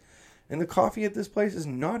place. And the coffee at this place is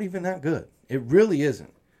not even that good. It really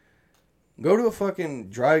isn't. Go to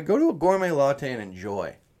a gourmet latte and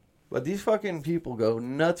enjoy. But these fucking people go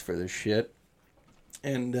nuts for this shit.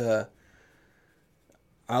 And,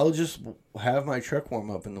 I'll just have my truck warm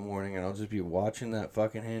up in the morning, and I'll just be watching that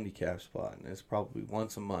fucking handicap spot. And it's probably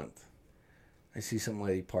once a month. I see some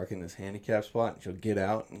lady park in this handicap spot, and she'll get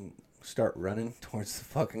out and start running towards the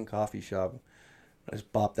fucking coffee shop. I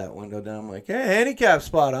just bop that window down. I'm like, hey, handicap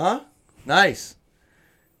spot, huh? Nice.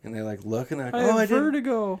 And they like look, and they're like, I have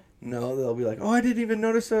vertigo. No, they'll be like, oh, I didn't even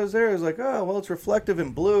notice I was there. I was like, oh, well, it's reflective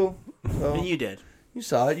in blue. So And you did. You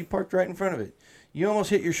saw it. You parked right in front of it. You almost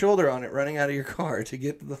hit your shoulder on it running out of your car to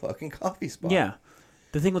get to the fucking coffee spot. Yeah.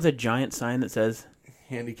 The thing with a giant sign that says,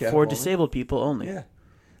 handicap for only. disabled people only. Yeah.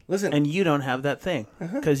 Listen. And you don't have that thing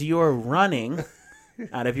because you're running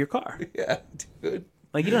out of your car. Yeah, dude.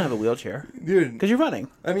 Like, you don't have a wheelchair. Dude. Because you're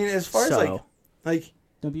running. I mean, as far as like...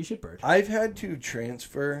 Don't be a shitbird. I've had to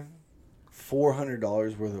transfer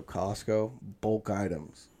 $400 worth of Costco bulk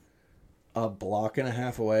items a block and a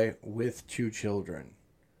half away with 2 children.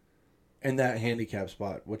 And that handicap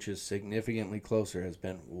spot, which is significantly closer, has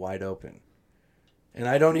been wide open. And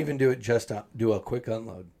I don't even do it just to do a quick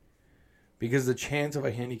unload. Because the chance of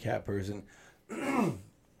a handicapped person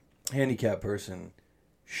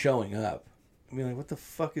showing up, I mean, like, what the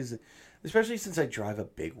fuck is it? Especially since I drive a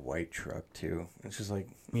big white truck, too. It's just like...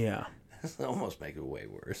 Yeah. This almost makes it way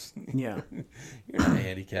worse. Yeah. You're not a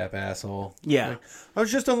handicap asshole. Yeah. Like, I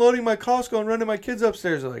was just unloading my Costco and running my kids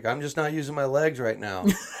upstairs. They're like, I'm just not using my legs right now.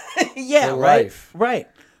 Yeah, for right. life. Right.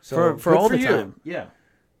 So for all the you. time. Yeah.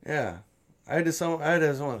 Yeah. I had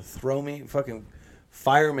someone throw me, fucking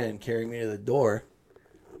fireman carrying me to the door.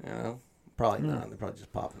 You know? Probably not. They're probably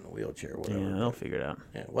just popping in the wheelchair or whatever. Yeah, they'll figure it out.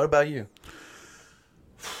 Yeah. What about you?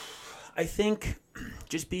 I think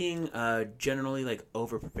just being generally like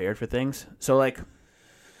over prepared for things. So like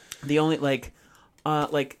the only the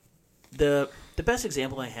best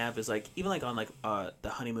example I have is like even like on like the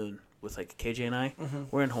honeymoon with like KJ and I.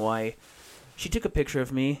 We're in Hawaii. She took a picture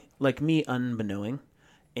of me, like me unbeknowing,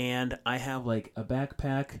 and I have like a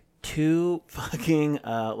backpack, 2 fucking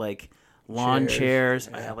like lawn chairs.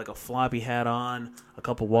 Yeah. I have like a floppy hat on, a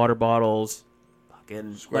couple water bottles.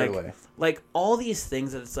 Squared away. Like all these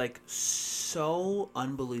things that it's like so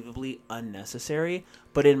unbelievably unnecessary,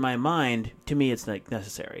 but in my mind, to me, it's like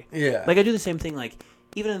necessary. Yeah. Like I do the same thing. Like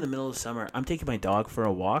even in the middle of summer, I'm taking my dog for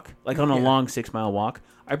a walk, like on a long 6-mile walk.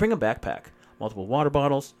 I bring a backpack, multiple water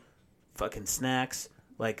bottles, fucking snacks,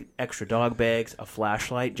 like extra dog bags, a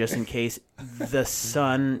flashlight, just in case the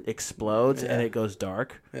sun explodes and it goes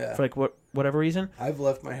dark for like whatever reason. I've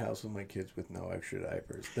left my house with my kids with no extra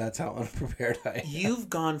diapers. That's how unprepared I am. You've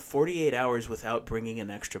gone 48 hours without bringing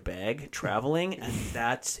an extra bag traveling, and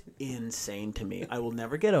that's insane to me. I will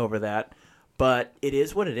never get over that, but it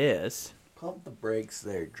is what it is. Pump the brakes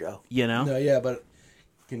there, Joe. You know? No, yeah, but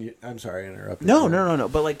can you? I'm sorry, I interrupted. No.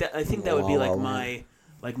 But like that, I think that would be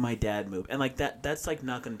like my dad move, and like that's like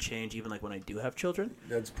not going to change even like when I do have children.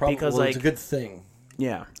 That's probably because it's a good thing.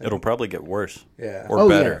 Yeah, it'll probably get worse. Yeah, or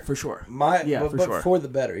better for sure. But for the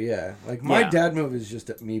better. Yeah, like my dad move is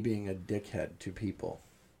just me being a dickhead to people.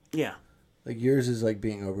 Yeah, like yours is like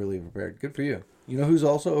being overly prepared. Good for you. You know who's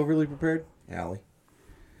also overly prepared? Allie.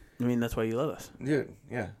 I mean, that's why you love us, dude.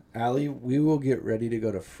 Yeah, Allie. We will get ready to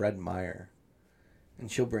go to Fred Meyer,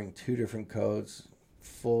 and she'll bring 2 different coats,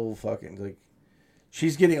 full fucking like.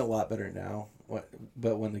 She's getting a lot better now.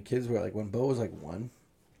 But when the kids were like, when Bo was like 1,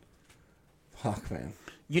 fuck, man.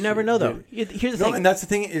 You never know, though. Here's the thing. And that's the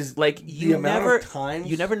thing is, like, you never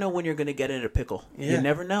know when you're going to get in a pickle. Yeah. You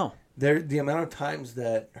never know. The amount of times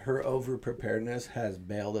that her over-preparedness has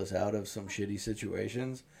bailed us out of some shitty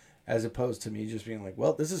situations, as opposed to me just being like,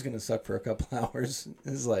 well, this is going to suck for a couple hours,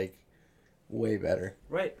 is like way better.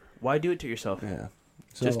 Right. Why do it to yourself? Yeah.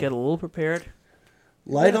 So, just get a little prepared.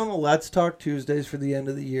 Light on the Let's Talk Tuesdays for the end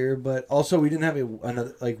of the year, but also we didn't have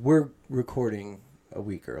another, like, we're recording a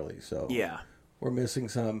week early, so yeah, we're missing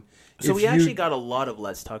some. So we actually got a lot of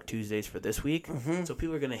Let's Talk Tuesdays for this week, so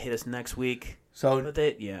people are going to hit us next week. So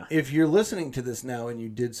if you're listening to this now and you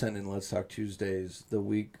did send in Let's Talk Tuesdays the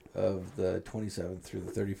week of the 27th through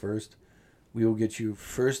the 31st, we will get you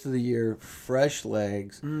first of the year, fresh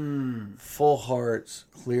legs, full hearts,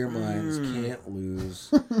 clear minds, can't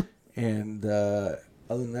lose, and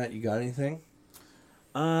other than that, you got anything?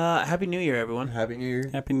 Happy New Year, everyone. Happy New Year.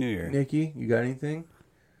 Happy New Year. Nikki, you got anything?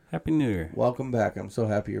 Happy New Year. Welcome back. I'm so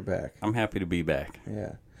happy you're back. I'm happy to be back.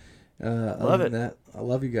 Yeah. Love it. That, I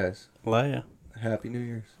love you guys. Love ya. Happy New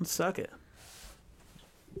Year's. Let's suck it.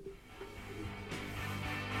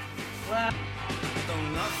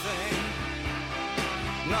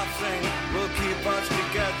 Nothing will keep us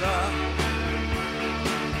together.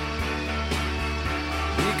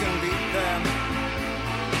 We can beat them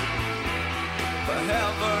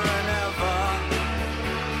forever.